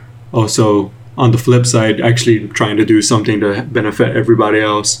also on the flip side actually trying to do something to benefit everybody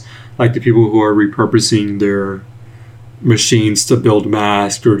else, like the people who are repurposing their machines to build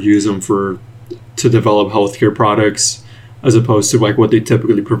masks or use them to develop healthcare products as opposed to what they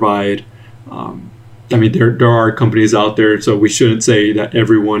typically provide. There are companies out there, so we shouldn't say that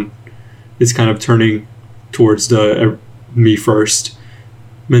everyone is kind of turning towards the me first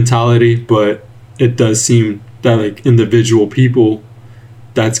mentality, but it does seem that individual people,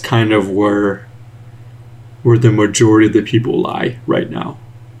 that's kind of where the majority of the people lie right now.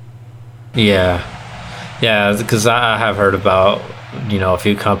 Yeah, because I have heard about a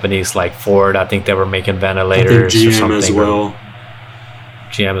few companies like Ford. I think they were making ventilators. I think GM or something, as well.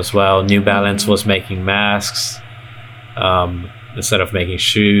 GM as well. New Balance was making masks instead of making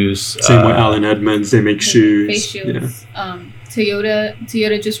shoes. Same with Allen Edmonds, they make shoes. Face shields. Yeah.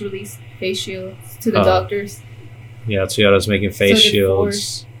 Toyota just released face shields to the doctors. Yeah, Toyota's making face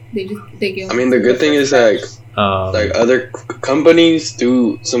shields. The good thing is other companies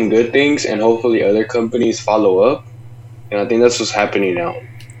do some good things, and hopefully other companies follow up. And I think that's what's happening now.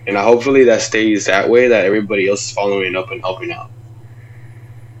 And hopefully that stays that way, that everybody else is following up and helping out.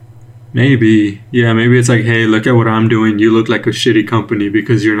 Maybe. Yeah, maybe it's hey, look at what I'm doing. You look like a shitty company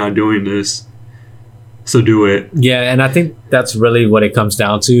because you're not doing this. So do it. Yeah, and I think that's really what it comes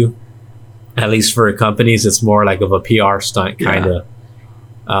down to. At least for companies, it's more of a PR stunt, kind of.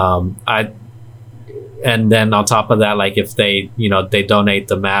 And then on top of that, if they, they donate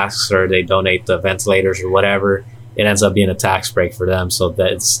the masks or they donate the ventilators or whatever, it ends up being a tax break for them. So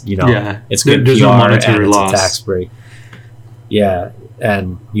that's, it's good There's PR no monetary and loss. It's a tax break. Yeah.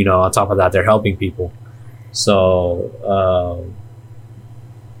 And, on top of that, they're helping people. So,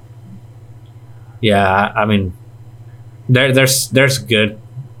 there's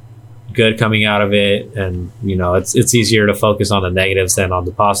good coming out of it, and it's easier to focus on the negatives than on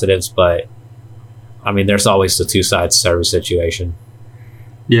the positives, but there's always the two sides to every situation.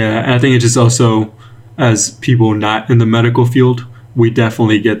 Yeah, and I think it's just also, as people not in the medical field, we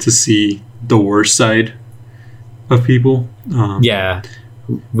definitely get to see the worst side of people.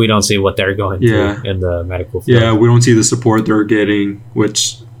 We don't see what they're going through in the medical field. Yeah, we don't see the support they're getting,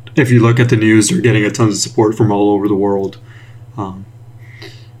 which if you look at the news, they're getting a ton of support from all over the world.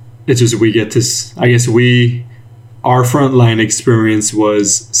 It's just we get to, our frontline experience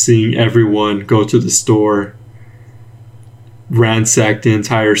was seeing everyone go to the store ransack the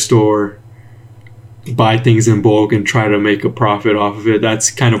entire store, buy things in bulk, and try to make a profit off of it.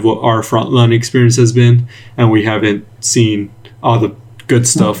 That's kind of what our frontline experience has been, and we haven't seen all the good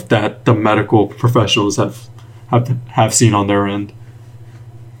stuff that the medical professionals have seen on their end.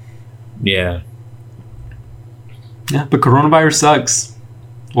 Yeah. Yeah, but coronavirus sucks.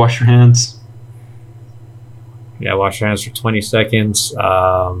 Wash your hands. Yeah, wash your hands for 20 seconds.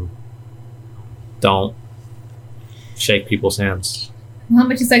 Don't shake people's hands. How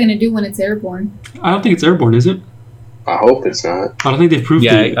much is that going to do when it's airborne? I don't think it's airborne, is it? I hope it's not. I don't think they've proved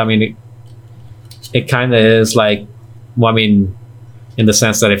it. Yeah, I mean, it kind of is like, well, I mean, in the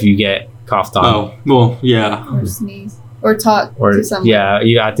sense that if you get coughed on. Oh, well, yeah. Or sneeze. Or talk or, to someone. Yeah,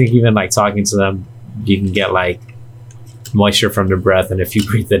 I think even like talking to them, you can get like moisture from their breath, and if you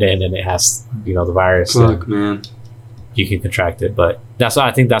breathe it in and it has, the virus, fuck, man, you can contract it. But that's why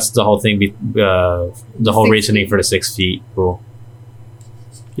I think that's the whole thing, the whole reasoning for the 6 feet rule.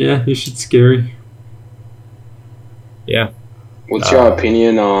 Yeah, this shit's scary. Yeah. What's your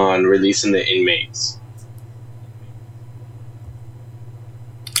opinion on releasing the inmates?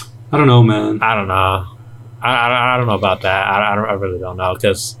 I don't know, man. I don't know. I don't know about that. I really don't know,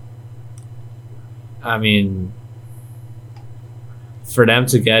 because I mean, for them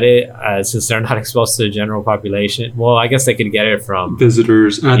to get it, since they're not exposed to the general population, well, I guess they could get it from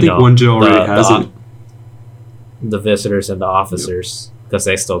visitors. And I think one jail already has it. The visitors and the officers, because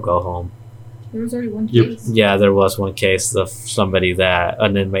they still go home. There was already one case. Yeah, there was one case of somebody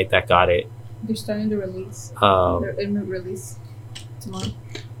an inmate that got it. They're starting to release. Their inmate release tomorrow.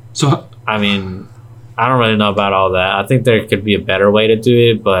 So, I mean, I don't really know about all that. I think there could be a better way to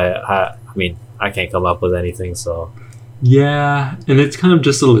do it, but I mean, I can't come up with anything, so. Yeah, and it's kind of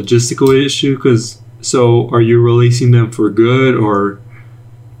just a logistical issue, because, so are you releasing them for good, or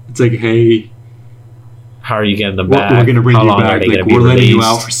it's like, hey, how are you getting them back? We're going to bring you back. Like, we're letting you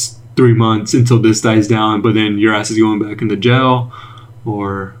out for 3 months until this dies down, but then your ass is going back into jail,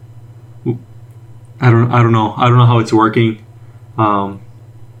 or I don't know. I don't know how it's working.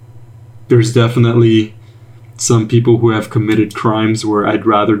 There's definitely some people who have committed crimes where I'd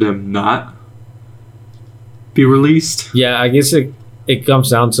rather them not be released. Yeah, I guess it comes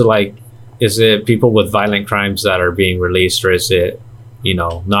down to, like, is it people with violent crimes that are being released, or is it,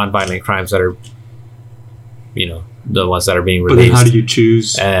 non-violent crimes that are, the ones that are being released? But then how do you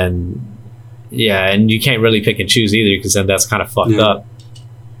choose? And you can't really pick and choose either, because then that's kind of fucked up,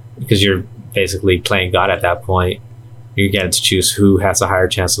 because you're basically playing God at that point. You're getting to choose who has a higher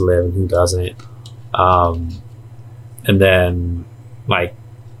chance to live and who doesn't. And then, like,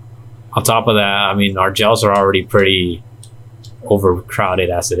 on top of that, I mean, our jails are already pretty overcrowded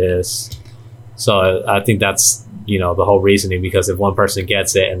as it is. So I think that's, the whole reasoning, because if one person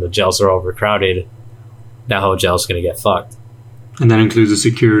gets it and the jails are overcrowded, that whole jail's going to get fucked. And that includes the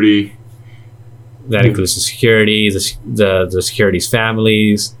security. That includes the security, the security's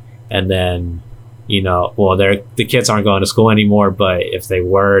families, and then, the kids aren't going to school anymore, but if they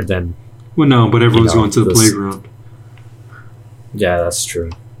were, then... Well, no, but everyone's going to the playground. Yeah, that's true.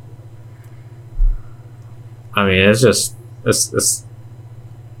 I mean, it's just... There's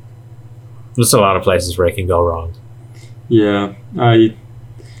a lot of places where it can go wrong. Yeah, I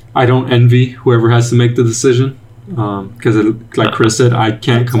don't envy whoever has to make the decision, because like Chris said, I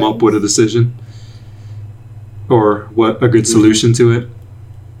can't come up with a decision or what a good solution to it.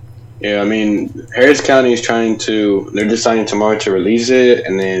 Yeah, I mean, Harris County is they're deciding tomorrow to release it,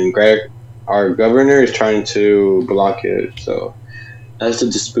 and then our governor is trying to block it. So that's the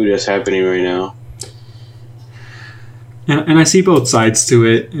dispute that's happening right now. And I see both sides to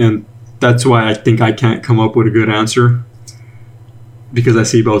it, and that's why I think I can't come up with a good answer, because I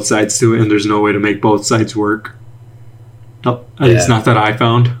see both sides to it, and there's no way to make both sides work. No, it's not that I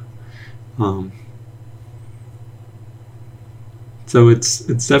found. So it's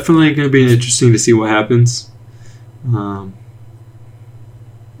definitely going to be interesting to see what happens. Not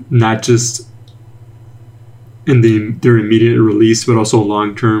just in their immediate release, but also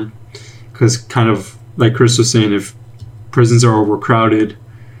long term. Because kind of like Chris was saying, if prisons are overcrowded,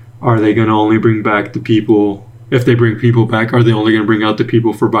 are they going to only bring back the people? If they bring people back, are they only going to bring out the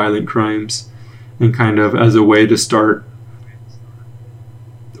people for violent crimes? And kind of as a way to start,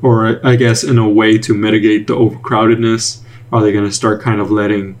 or I guess in a way to mitigate the overcrowdedness, are they going to start kind of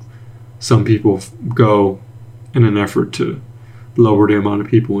letting some people go in an effort to lower the amount of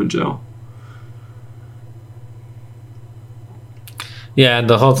people in jail? Yeah,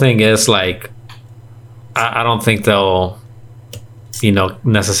 the whole thing is, like, I don't think they'll,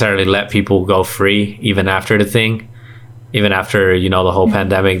 necessarily let people go free even after the whole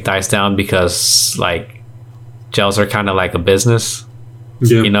pandemic dies down, because, like, jails are kind of like a business.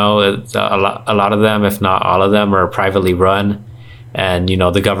 Yeah. You know, a lot of them, if not all of them, are privately run, and you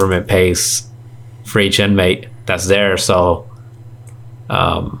know the government pays for each inmate that's there. So,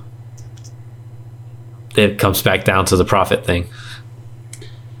 it comes back down to the profit thing.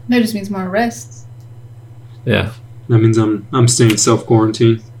 That just means more arrests. Yeah. That means I'm staying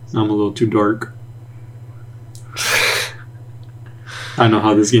self-quarantine. I'm a little too dark. I know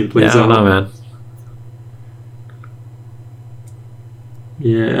how this game plays out. I don't know, man.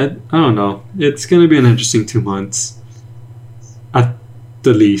 Yeah, I don't know. It's going to be an interesting 2 months. At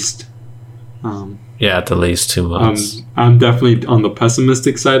the least. Yeah, at the least 2 months. I'm definitely on the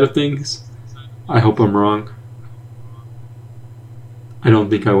pessimistic side of things. I hope I'm wrong. I don't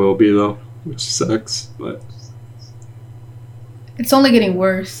think I will be, though, which sucks, but... It's only getting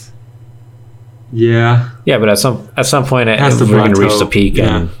worse. Yeah. Yeah, but at some point, we're going to reach the peak,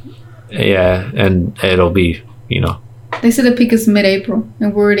 and it'll be, you know... They said the peak is mid-April,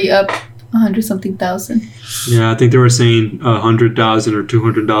 and we're already up 100-something thousand. Yeah, I think they were saying 100,000 or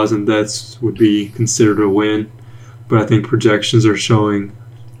 200,000 deaths would be considered a win. But I think projections are showing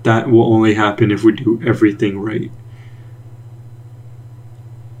that will only happen if we do everything right.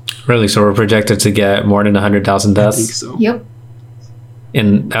 Really? So we're projected to get more than 100,000 deaths? I think so. Yep.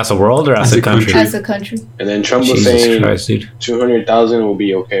 As a world or as a country? As a country. And then Trump was saying 200,000 will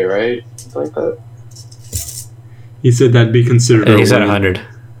be okay, right? Something like that. He said that'd be considered a win. He said 100.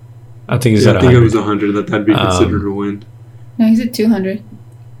 I think he said 100. I think it was 100 that'd be considered a win. No, he said 200.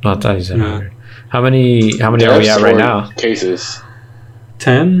 No, I thought he said 100. How many are we at right now? Cases.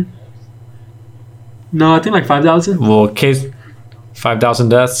 10? No, I think like 5,000. Well, 5,000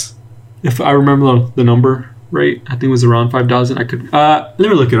 deaths? If I remember the number right, I think it was around 5,000. I could let me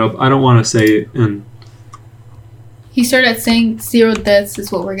look it up. I don't want to say it. And he started saying 0 deaths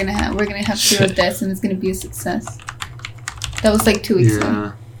is what we're gonna have. We're gonna have 0 deaths, and it's gonna be a success. That was like 2 weeks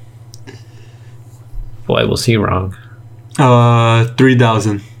ago. Boy, was he wrong.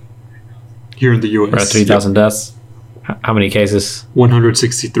 3,000 here in the U.S. We're at 3,000 deaths. How many cases?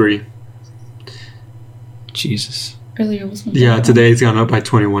 163. Jesus. Earlier was 1,000. Yeah, today it's gone up by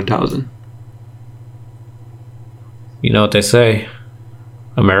 21,000. You know what they say?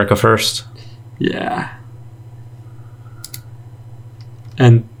 America first. Yeah.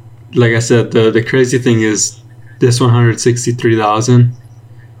 And like I said, the crazy thing is this 163,000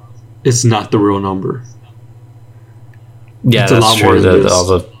 is not the real number. Yeah, it's that's a lot true. more than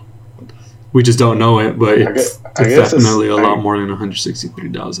this. We just don't know it, but it's definitely a lot more than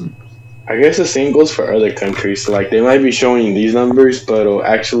 163,000. I guess the same goes for other countries. Like they might be showing these numbers, but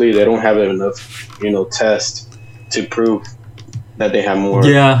actually they don't have enough, tests to prove that they have more.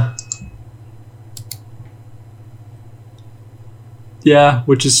 Yeah. Yeah,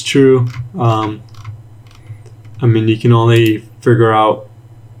 which is true. I mean, you can only figure out,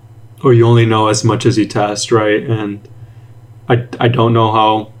 or you only know as much as you test, right? And I don't know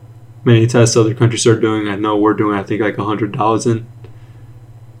how many tests other countries are doing. I know we're doing, I think, like 100,000.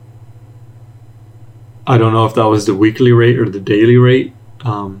 I don't know if that was the weekly rate or the daily rate.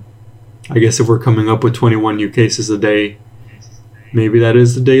 I guess if we're coming up with 21 new cases a day, maybe that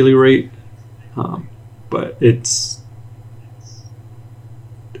is the daily rate. But it's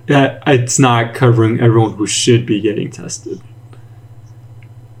not covering everyone who should be getting tested.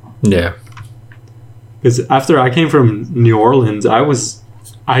 Yeah. Because after I came from New Orleans, I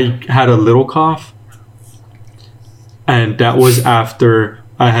had a little cough. And that was after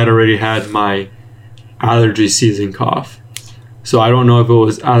I had already had my allergy season cough. So I don't know if it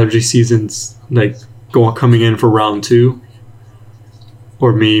was allergy seasons like coming in for round 2,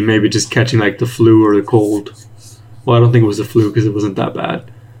 or me maybe just catching like the flu or the cold. Well, I don't think it was the flu because it wasn't that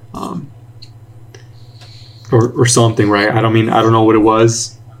bad, or something, right? I don't know what it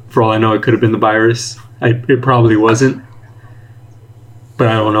was. For all I know, it could have been the virus. It probably wasn't, but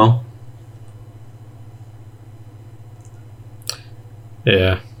I don't know.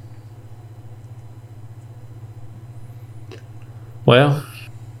 Yeah. Well,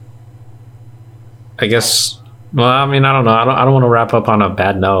 I guess. Well, I mean, I don't know. I don't want to wrap up on a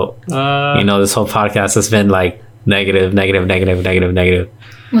bad note. This whole podcast has been like negative.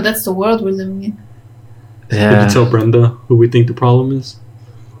 Well, that's the world we're living in. Yeah. Did you tell Brenda who we think the problem is?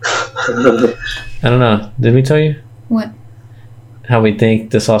 I don't know. Did we tell you? What? How we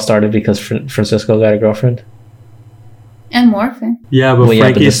think this all started because Francisco got a girlfriend? And Morphin. Yeah, but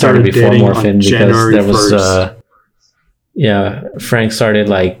Frankie this started before Morphin because January there was 1st. Frank started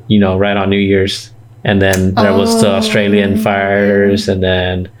right on New Year's, and then there was the Australian fires, and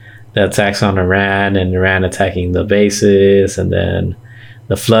then the attacks on Iran, and Iran attacking the bases, and then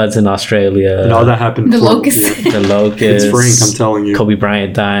the floods in Australia. And all that happened. The locusts. The locusts. It's Frank, I'm telling you. Kobe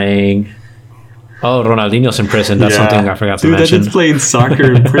Bryant dying. Oh, Ronaldinho's in prison. That's something I forgot to mention. Dude, that dude's playing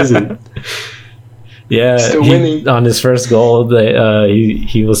soccer in prison. Yeah, Still winning. On his first goal,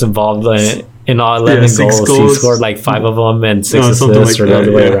 he was involved in all 11 goals. He scored like 5 of them and 6 assists or the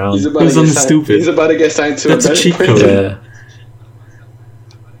other way around. He's about to get signed to That's a cheat code.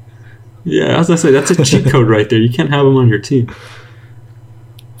 Yeah, as I say, that's a cheat code right there. You can't have him on your team.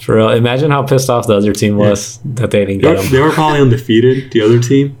 For real, imagine how pissed off the other team was that they didn't get him. They were probably undefeated, the other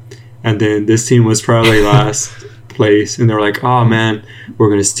team, and then this team was probably last place, and they were like, "Oh man, we're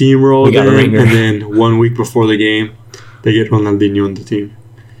gonna steamroll them." And then 1 week before the game, they get Ronaldinho on the team.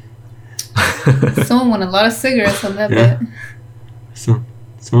 Someone won a lot of cigarettes on that bet. So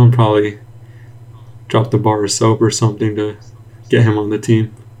someone probably dropped a bar of soap or something to get him on the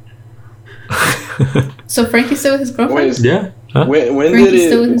team. So Frankie's still with his girlfriend? Yeah. Huh? When Frankie's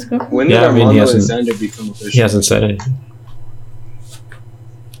still with his girlfriend? When did Armando Alexander become official? He hasn't said anything.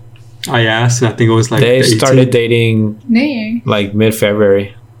 I asked, and I think it was like they started dating New Year. like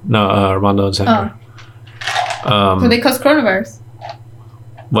mid-February. No, Armando and Sandra. So they caused coronavirus?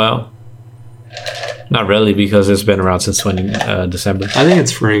 Well, not really, because it's been around since December. I think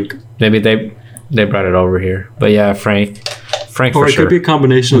it's Frank. Maybe they brought it over here. But yeah, Frank or for it sure. could be a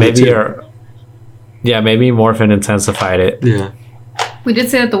combination of Maybe the two. maybe Morphin intensified it. Yeah. We did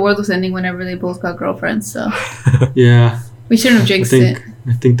say that the world was ending whenever they both got girlfriends, so Yeah. we shouldn't have jinxed it.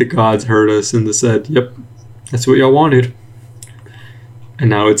 I think the gods heard us and they said, "Yep, that's what y'all wanted,"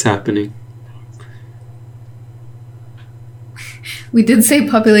 and now it's happening. We did say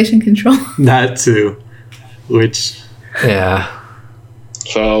population control. That too, which Yeah.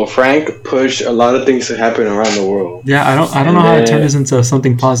 So Frank pushed a lot of things to happen around the world. yeah, I don't know how to turn this into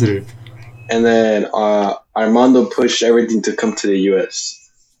something positive. And then Armando pushed everything to come to the U.S.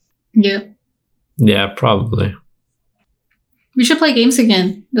 Yeah. Yeah, probably. We should play games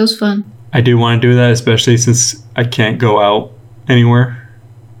again. That was fun. I do want to do that, especially since I can't go out anywhere.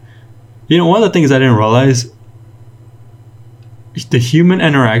 You know, one of the things I didn't realize, the human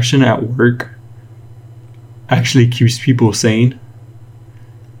interaction at work actually keeps people sane.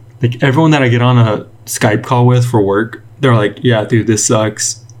 Like, everyone that I get on a Skype call with for work, they're like, "Yeah, dude, this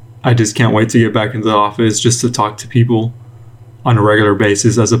sucks. I just can't wait to get back into the office just to talk to people on a regular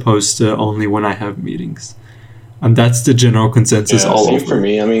basis, as opposed to only when I have meetings." And that's the general consensus all same over. for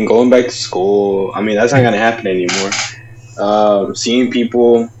me. I mean, going back to school, I mean, that's not going to happen anymore. Seeing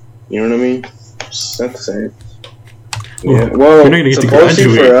people, you know what I mean? It's not the same. Yeah. Well, you're not gonna get to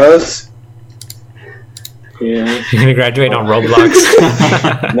supposedly graduate. for us, yeah. You're gonna graduate on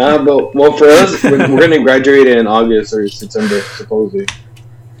Roblox. Nah, but well, for us, we're going to graduate in August or September, supposedly.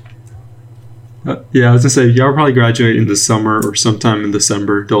 Yeah, I was gonna say, y'all probably graduate in the summer or sometime in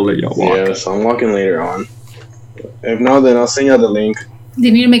December. They'll let y'all walk. Yeah, so I'm walking later on. If not, then I'll send you the link. They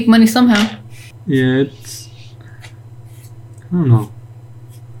need to make money somehow. Yeah, it's... I don't know.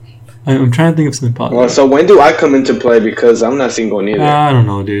 I'm trying to think of something positive. Well, so when do I come into play? Because I'm not single neither. I don't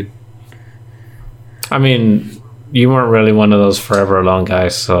know, dude. I mean, you weren't really one of those forever alone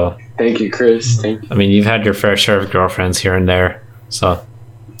guys, so... Thank you, Chris. Thank you. I mean, you've had your fair share of girlfriends here and there, so...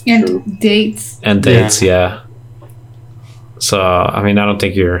 And True. dates. And dates, yeah. So, I mean, I don't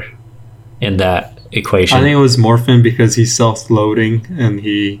think you're in that equation. I think it was Morphin because he's self-loading and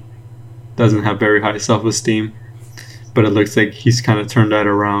he doesn't have very high self-esteem. But it looks like he's kind of turned that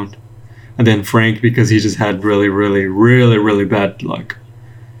around. And then Frank because he just had really, really, really, really bad luck.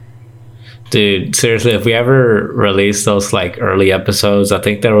 Dude, seriously, if we ever release those like early episodes, I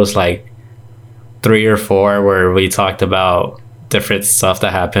think there was like 3 or 4 where we talked about different stuff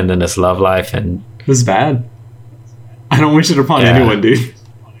that happened in his love life, and It was bad. I don't wish it upon anyone, dude.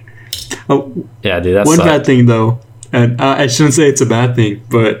 Oh, yeah, dude, that's one bad thing though, and I shouldn't say it's a bad thing,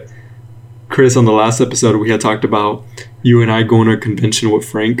 but Chris, on the last episode, we had talked about you and I going to a convention with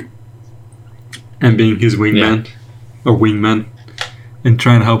Frank and being his wingman or wingman and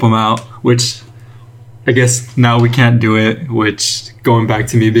trying to help him out, which I guess now we can't do it, which going back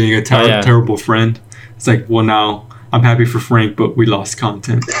to me being a terrible friend, it's like, well, now I'm happy for Frank, but we lost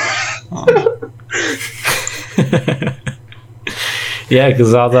content. Yeah,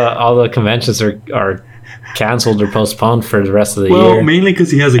 because all the conventions are canceled or postponed for the rest of the year. Well, mainly because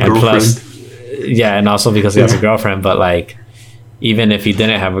he has a And girlfriend. plus, yeah, and also because he has a girlfriend. But like, even if he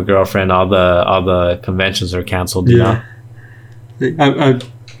didn't have a girlfriend, all the conventions are canceled. You know?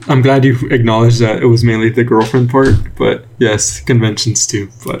 I'm glad you acknowledged that it was mainly the girlfriend part, but yes, conventions too.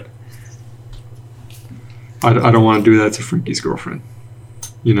 But I don't want to do that to Frankie's girlfriend.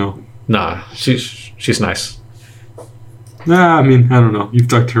 You know? Nah, she's nice. Nah, I mean, I don't know. You've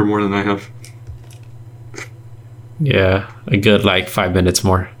talked to her more than I have. Yeah, a good 5 minutes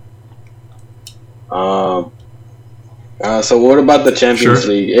more. So what about the Champions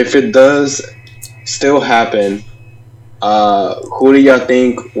League? If it does still happen, who do y'all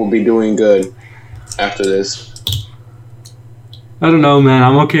think will be doing good after this? I don't know, man.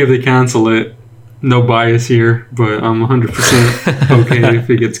 I'm okay if they cancel it. No bias here, but I'm 100% okay if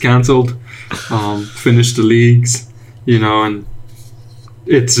it gets canceled. Finish the leagues, and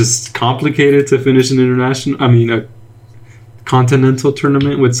it's just complicated to finish a continental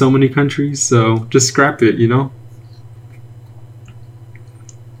tournament with so many countries. So just scrap it,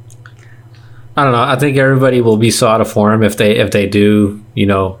 I don't know. I think everybody will be so out of form if they do,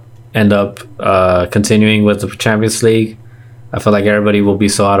 end up continuing with the Champions League. I feel like everybody will be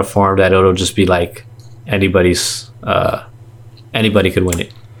so out of form that it'll just be like anybody could win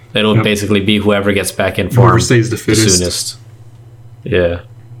it. It'll basically be whoever gets back in form whoever stays the fittest. Soonest. Yeah.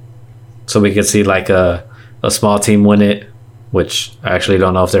 So we could see a small team win it, which I actually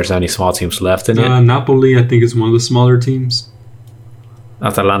don't know if there's any small teams left in it. Napoli, I think, is one of the smaller teams.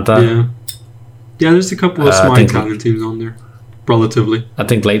 Atalanta. Yeah. Yeah, there's a couple of small Italian teams on there, relatively. I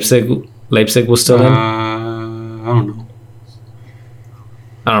think Leipzig was still in. I don't know.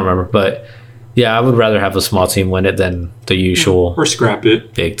 I don't remember, but yeah, I would rather have a small team win it than the usual or scrap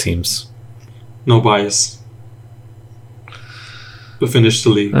it. Big teams. No bias. But finish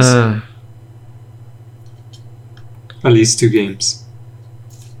the leagues. At least 2 games.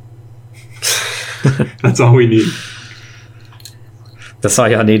 That's all we need. That's all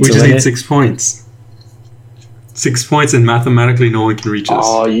y'all need. We just need 6 points. 6 points, and mathematically, no one can reach us.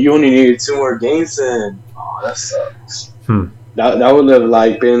 Oh, you only needed 2 more games then. Oh, that sucks. That would have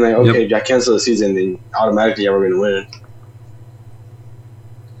been okay, I cancel the season, then automatically we're gonna win.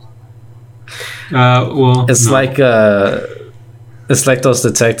 It's it's like those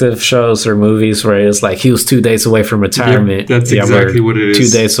detective shows or movies where it's he was 2 days away from retirement. Yep, that's exactly what it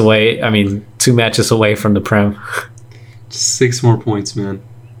is. 2 days away. I mean, 2 matches away from the Prem. 6 more points, man.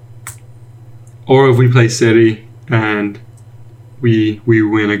 Or if we play City and we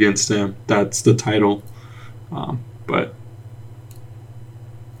win against them, that's the title. But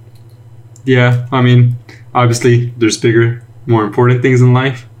yeah, I mean, obviously there's bigger, more important things in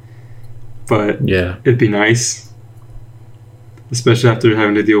life. But yeah, it'd be nice, especially after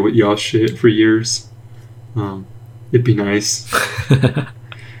having to deal with y'all shit for years. It'd be nice.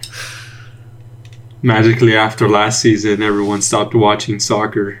 Magically, after last season, everyone stopped watching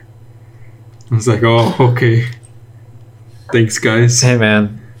soccer. I was like, oh, okay. Thanks, guys. Hey,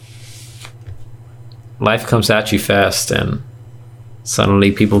 man. Life comes at you fast, and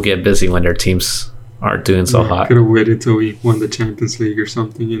suddenly people get busy when their teams aren't doing so hot. Could have waited till we won the Champions League or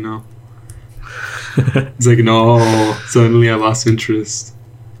something, It's like, no, suddenly I lost interest.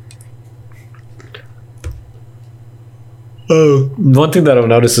 Oh, one thing that I've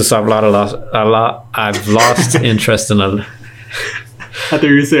noticed is I've lost interest in a. I thought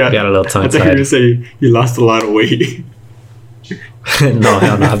you were saying. Got a little tongue I thought you were going to say you lost a lot of weight. No,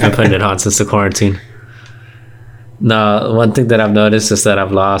 hell no. I've been putting it on since the quarantine. No, one thing that I've noticed is that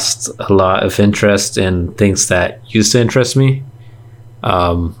I've lost a lot of interest in things that used to interest me.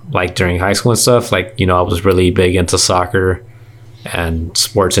 Like during high school and stuff. I was really big into soccer and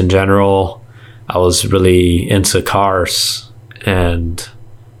sports in general. I was really into cars, and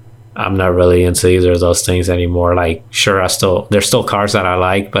I'm not really into either of those things anymore. Sure, there's still cars that I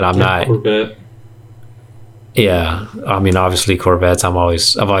like, but I'm not. Corvette. Yeah, I mean, obviously Corvettes. I've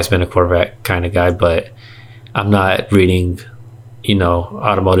always been a Corvette kind of guy, but I'm not reading,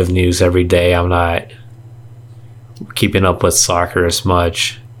 automotive news every day. I'm not keeping up with soccer as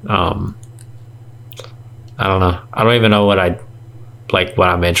much. I don't know. I don't even know what I'm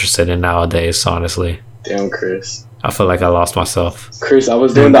interested in nowadays, honestly. Damn, Chris. I feel like I lost myself. Chris, I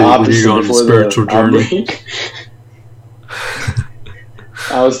was doing the opposite before spiritual the journey.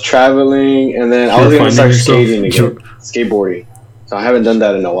 I was traveling, and then I was going to start skating again. Skateboarding. So I haven't done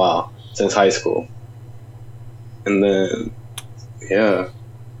that in a while, since high school. And then, I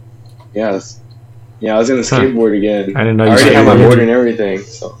was going to skateboard again. I didn't know I you already have my skateboarded. board and everything.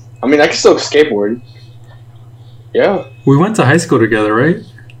 So I mean, I can still skateboard. Yeah. We went to high school together, right?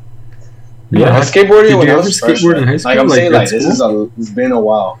 Yeah, I skateboarded Did when you I ever was skateboard in high school? I'm saying, grade it's been a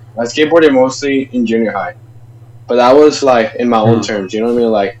while. I skateboarded mostly in junior high. But that was, in my own terms, you know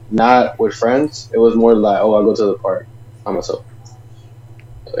what I mean? Not with friends. It was more I go to the park by myself.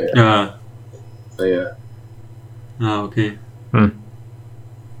 So, yeah. Oh, okay.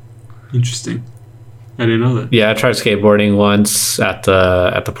 Interesting. I didn't know that. Yeah, I tried skateboarding once at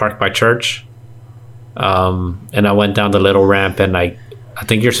the park by church. And I went down the little ramp, and I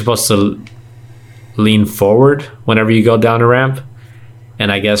think you're supposed to lean forward whenever you go down a ramp.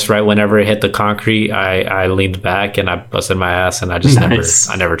 And I guess right whenever it hit the concrete, I leaned back and I busted my ass, and I just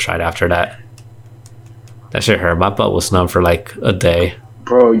never tried after that. That shit hurt. My butt was numb for like a day.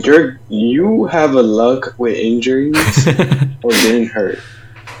 Bro, you have a luck with injuries or getting hurt.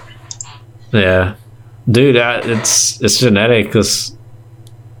 Yeah, dude, it's genetic. Because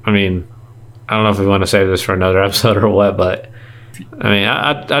I mean, I don't know if we want to save this for another episode or what, but I mean,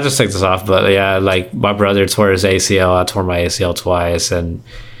 I just take this off. But yeah, like my brother tore his ACL. I tore my ACL twice, and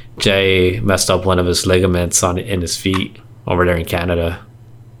Jay messed up one of his ligaments in his feet over there in Canada.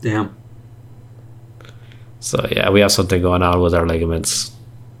 Damn. So yeah, we have something going on with our ligaments.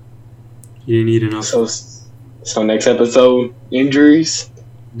 You need enough. So next episode, injuries.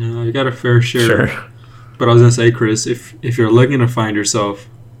 No, you got a fair share. Sure. But I was gonna say, Chris, if you're looking to find yourself,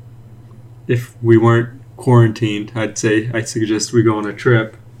 if we weren't quarantined, I'd suggest we go on a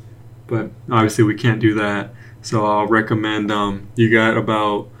trip. But obviously we can't do that. So I'll recommend you got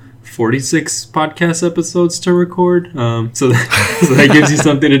about 46 podcast episodes to record. So that gives you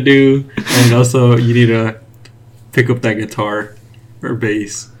something to do. And also you need to pick up that guitar or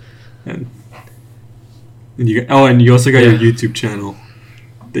bass. And you also got your YouTube channel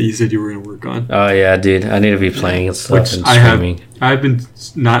that you said you were going to work on. Oh yeah, dude, I need to be playing and stuff and streaming. I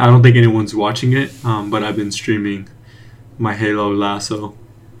don't think anyone's watching it, but I've been streaming my Halo Lasso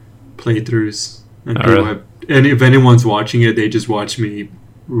playthroughs, and if anyone's watching it, they just watch me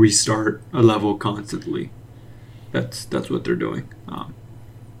restart a level constantly. That's what they're doing.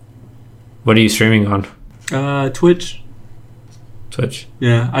 What are you streaming on? Twitch.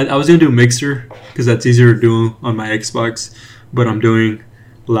 Yeah, I was gonna do Mixer because that's easier to do on my Xbox, but I'm doing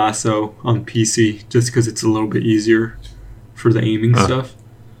Lasso on PC just because it's a little bit easier for the aiming stuff.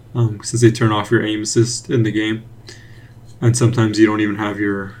 Since they turn off your aim assist in the game, and sometimes you don't even have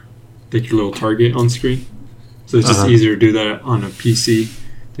your little target on screen, so it's just easier to do that on a PC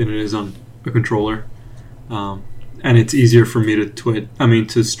than it is on a controller. And it's easier for me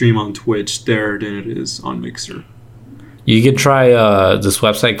to stream on Twitch there than it is on Mixer. You could try this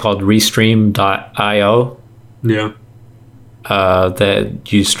website called Restream.io. Yeah.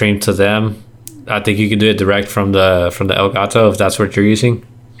 That you stream to them. I think you can do it direct from the Elgato if that's what you're using.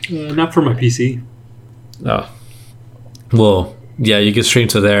 Not for my PC. Oh. Well, yeah, you can stream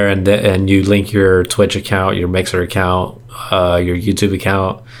to there, and you link your Twitch account, your Mixer account, your YouTube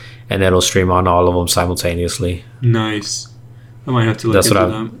account, and it'll stream on all of them simultaneously. Nice. I might have to look into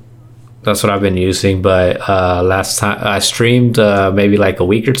that. That's what I've been using, but last time I streamed maybe like a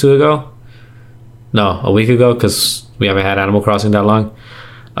week or two ago. No, a week ago, because we haven't had Animal Crossing that long.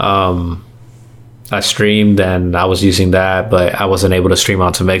 I streamed and I was using that, but I wasn't able to stream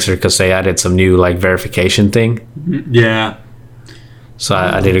onto Mixer because they added some new like verification thing. Yeah. So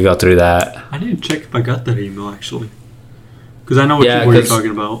I need to go through that. I need to check if I got that email actually, because I know what you're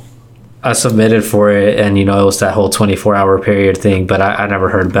talking about. I submitted for it, and it was that whole 24-hour period thing, but I never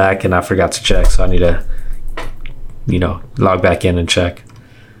heard back, and I forgot to check, so I need to, log back in and check.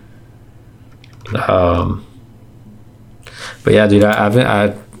 But yeah, dude,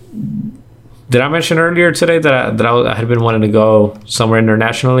 did I mention earlier today that I had been wanting to go somewhere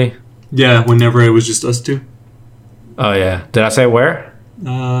internationally? Yeah, whenever it was just us two. Oh yeah, did I say where?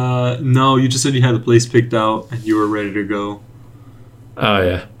 No, you just said you had the place picked out and you were ready to go. Oh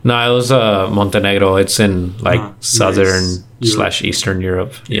yeah, no, it was Montenegro. It's in southern / Eastern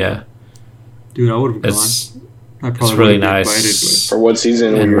Europe. Yeah, dude, I would have gone. It's really nice. Invited, for what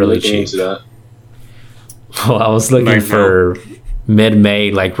season were you really looking cheap. into that? Well, I was looking for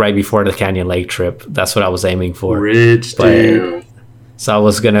mid-May, like right before the Canyon Lake trip. That's what I was aiming for. Rich, dude. So I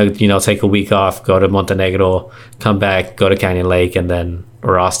was gonna, take a week off, go to Montenegro, come back, go to Canyon Lake,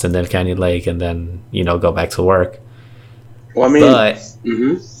 or Austin, then Canyon Lake, and then go back to work. Well, I mean, but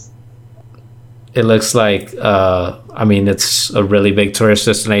it looks like it's a really big tourist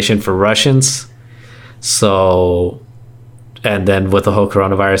destination for Russians. So, and then with the whole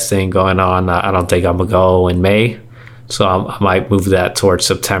coronavirus thing going on, I don't think I'm gonna go in May. So I might move that towards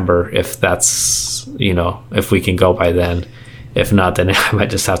September if that's if we can go by then. If not, then I might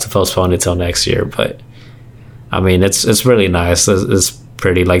just have to postpone it till next year. But I mean, it's really nice. It's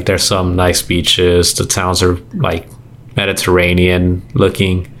pretty. Like there's some nice beaches. The towns are like Mediterranean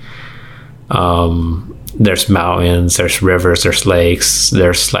looking. There's mountains, there's rivers, there's lakes,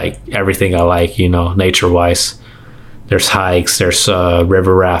 there's like everything I like, nature wise. There's hikes, there's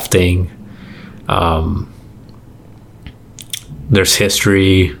river rafting, there's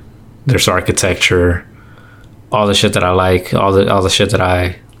history, there's architecture, all the shit that I like, all the shit that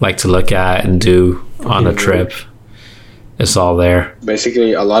I like to look at and do on a trip. It's all there.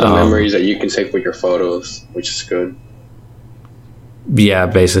 Basically, a lot of memories that you can take with your photos, which is good. Yeah,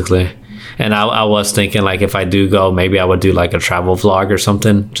 basically. And I was thinking, like, if I do go, maybe I would do like a travel vlog or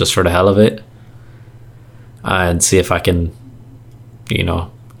something, just for the hell of it, and see if I can, you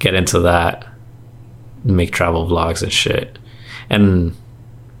know, get into that, make travel vlogs and shit. And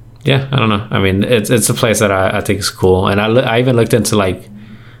yeah, I don't know. I mean, it's a place that I think is cool, and I even looked into like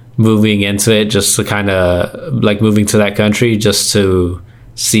moving into it, just to kind of like moving to that country, just to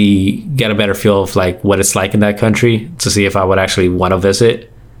get a better feel of like what it's like in that country, to see if I would actually want to visit.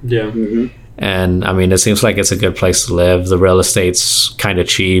 Yeah. Mm-hmm. And I mean, it seems like it's a good place to live. The real estate's kind of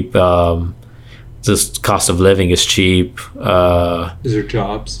cheap. Just cost of living is cheap. Is there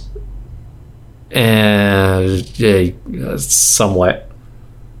jobs? And somewhat.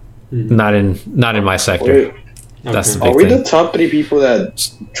 Mm-hmm. Not in my sector. Wait, that's the are big we thing. the top 3 people that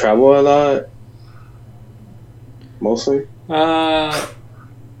travel a lot? Mostly. From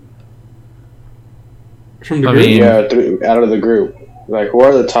the I group? mean, Yeah, out of the group. Like, who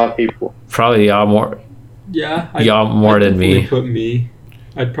are the top people? Probably y'all more. Yeah. Y'all more than me.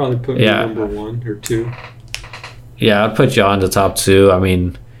 I'd probably put me number 1 or 2. Yeah, I'd put y'all in the top 2. I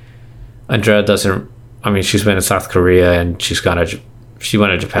mean, Andrea doesn't. I mean, she's been in South Korea and she went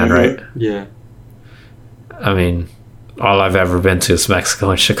to Japan, right? Yeah. I mean, all I've ever been to is Mexico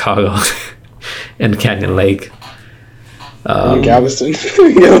and Chicago and Canyon Lake. Galveston.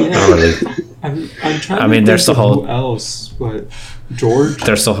 Not really. I'm trying. I mean, there's the whole. Who else? But George.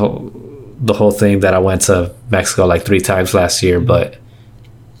 There's the whole thing that I went to Mexico like 3 times last year, but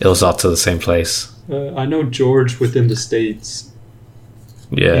it was all to the same place. I know George within the States.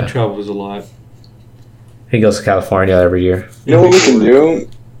 Yeah, he travels a lot. He goes to California every year. You know what we can do?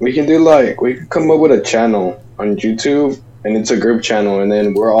 We could come up with a channel on YouTube, and it's a group channel, and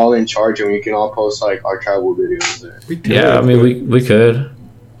then we're all in charge, and we can all post like our travel videos there. Yeah, I mean, we could.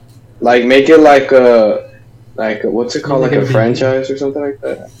 Like, make it like a what's it called, like a franchise or something like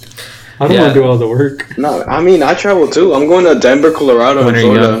that. I don't want to do all the work. No, I mean, I travel too. I'm going to Denver, Colorado, and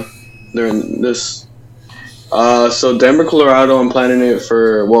Florida during this. So Denver, Colorado, I'm planning it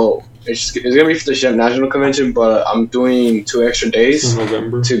for, well, it's gonna be for the National Convention, but I'm doing 2 extra days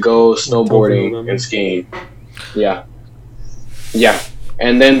to go snowboarding and skiing. Yeah.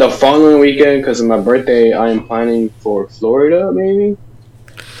 And then the following weekend, because of my birthday, I am planning for Florida, maybe.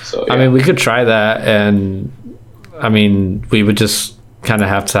 So yeah. I mean, we could try that, and I mean, we would just kind of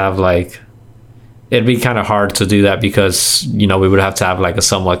have to have like, it'd be kind of hard to do that because, you know, we would have to have like a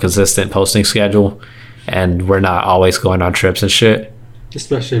somewhat consistent posting schedule, and we're not always going on trips and shit.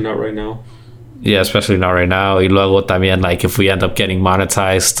 Especially not right now. Yeah, especially not right now. Y luego también, like, if we end up getting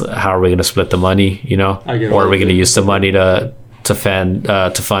monetized, how are we going to split the money, you know? Or are we going to use the money to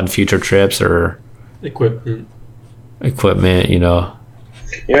fund future trips or equipment, you know?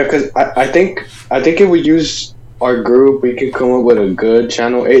 Yeah, because I think if we use our group, we can come up with a good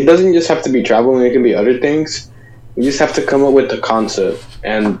channel. It doesn't just have to be traveling, it can be other things. We just have to come up with the concept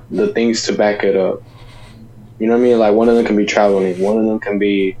and the things to back it up. You know what I mean? Like, one of them can be traveling, one of them can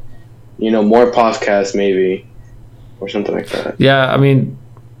be, you know, more podcasts maybe, or something like that. Yeah, I mean,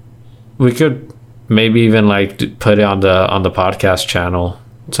 we could maybe even like put it on the podcast channel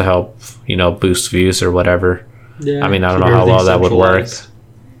to help, you know, boost views or whatever. Yeah, I mean, I don't know how well that would work.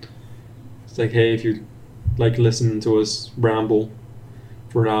 It's like, hey, if you like listening to us ramble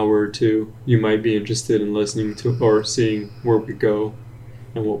for an hour or 2, you might be interested in listening to or seeing where we go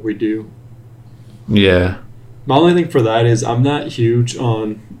and what we do. Yeah. My only thing for that is I'm not huge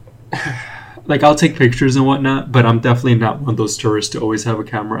on, like, I'll take pictures and whatnot, but I'm definitely not one of those tourists to always have a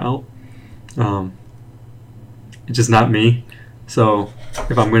camera out. It's just not me. So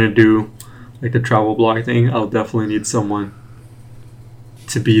if I'm going to do like the travel blog thing, I'll definitely need someone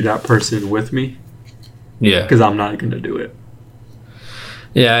to be that person with me. Yeah. Because I'm not going to do it.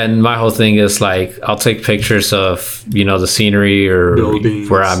 Yeah, and my whole thing is like, I'll take pictures of, you know, the scenery or buildings,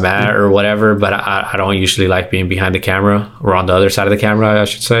 where I'm at or whatever, but I don't usually like being behind the camera or on the other side of the camera, I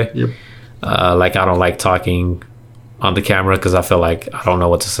should say. Yep. Like, I don't like talking on the camera because I feel like I don't know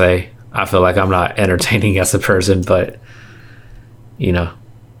what to say. I feel like I'm not entertaining as a person, but, you know,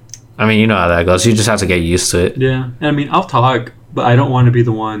 I mean, you know how that goes. You just have to get used to it. Yeah. I mean, I'll talk, but I don't want to be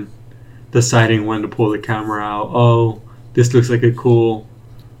the one deciding when to pull the camera out. Oh, this looks like a cool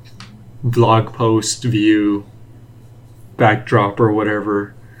vlog post view backdrop or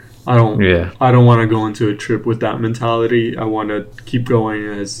whatever. I don't want to go into a trip with that mentality. I want to keep going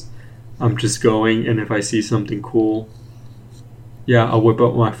as I'm just going, and if I see something cool, yeah, I'll whip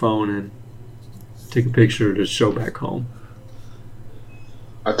up my phone and take a picture to show back home.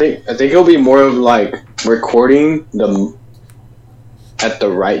 I think it'll be more of like recording the at the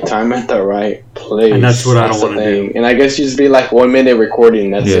right time at the right place. And that's what I don't want to do. And I guess you just be like 1 minute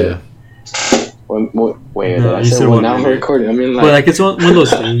recording. That's it. Wait, no, I said 1 hour recording. I mean, like, but like it's one of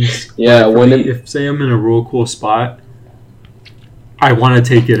those things. Yeah, like if say I'm in a real cool spot, I want to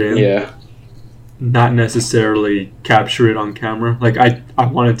take it in. Yeah. Not necessarily capture it on camera. Like I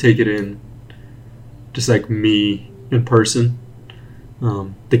want to take it in, just like me in person.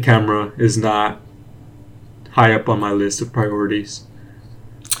 The camera is not high up on my list of priorities.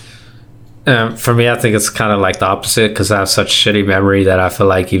 For me, I think it's kind of like the opposite because I have such shitty memory that I feel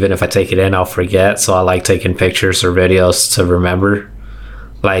like even if I take it in, I'll forget. So I like taking pictures or videos to remember.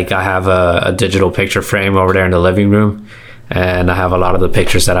 Like I have a digital picture frame over there in the living room, and I have a lot of the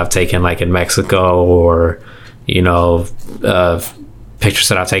pictures that I've taken like in Mexico or, you know, pictures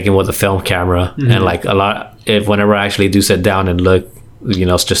that I've taken with a film camera. Mm-hmm. And like whenever I actually do sit down and look, you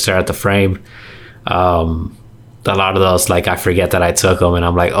know, just stare at the frame, a lot of those, like, I forget that I took them, and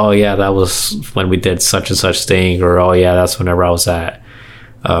I'm like, oh yeah, that was when we did such and such thing, or oh yeah, that's whenever I was at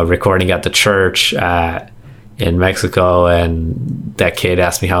recording at the church in Mexico, and that kid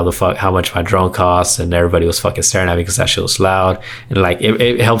asked me how much my drone costs, and everybody was fucking staring at me because that shit was loud, and like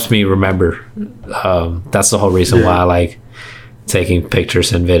it helps me remember. That's the whole reason why I like taking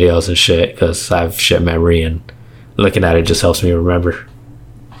pictures and videos and shit, because I have shit memory, and looking at it just helps me remember.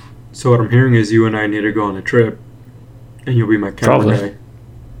 So what I'm hearing is you and I need to go on a trip. And you'll be my camera guy.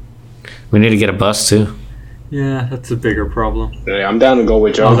 We need to get a bus too. Yeah, that's a bigger problem. Yeah, I'm down to go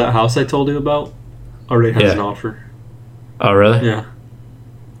with y'all. Oh, that house I told you about already has an offer. Oh, really? Yeah.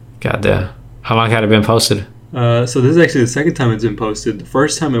 Goddamn. How long had it been posted? So this is actually the second time it's been posted. The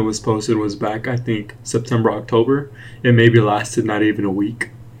first time it was posted was back, I think, September, October. It maybe lasted not even a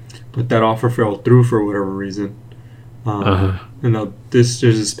week. But that offer fell through for whatever reason. And now there's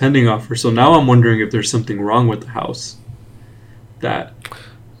this pending offer. So now I'm wondering if there's something wrong with the house that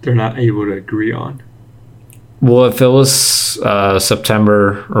they're not able to agree on. Well, if it was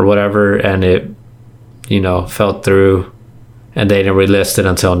September or whatever, and it, you know, fell through, and they didn't relist it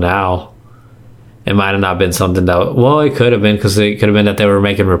until now, it might have not been something that. Well, it could have been, because it could have been that they were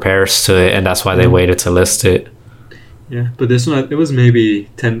making repairs to it, and that's why they waited to list it. Yeah, but this one, it was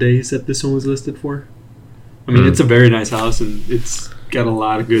maybe 10 days that this one was listed for. I mean, it's a very nice house, and it's got a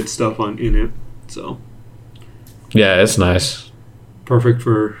lot of good stuff in it. So yeah, it's nice. Perfect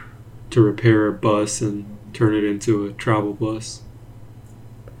to repair a bus and turn it into a travel bus.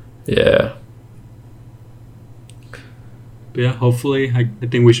 Yeah. But yeah, hopefully, I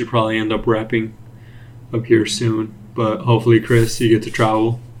think we should probably end up wrapping up here soon. But hopefully, Chris, you get to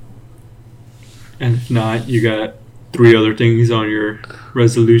travel. And if not, you got 3 other things on your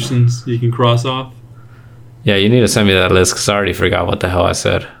resolutions you can cross off. Yeah, you need to send me that list because I already forgot what the hell I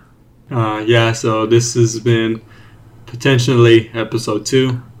said. Yeah, so this has been potentially episode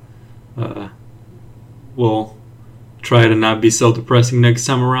 2. We'll try to not be so depressing next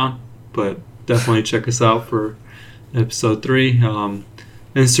time around, but definitely check us out for episode 3.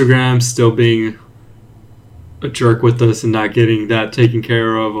 Instagram still being a jerk with us and not getting that taken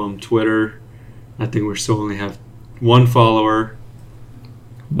care of. Twitter, I think we still only have 1 follower,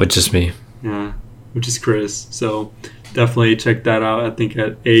 which is me. Yeah, which is Chris. So definitely check that out. I think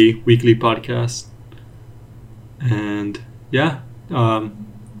at A Weekly Podcast. And yeah,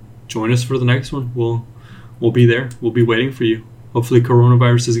 join us for the next one. We'll be there. We'll be waiting for you. Hopefully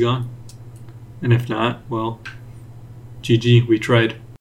coronavirus is gone. And if not, well, GG, we tried.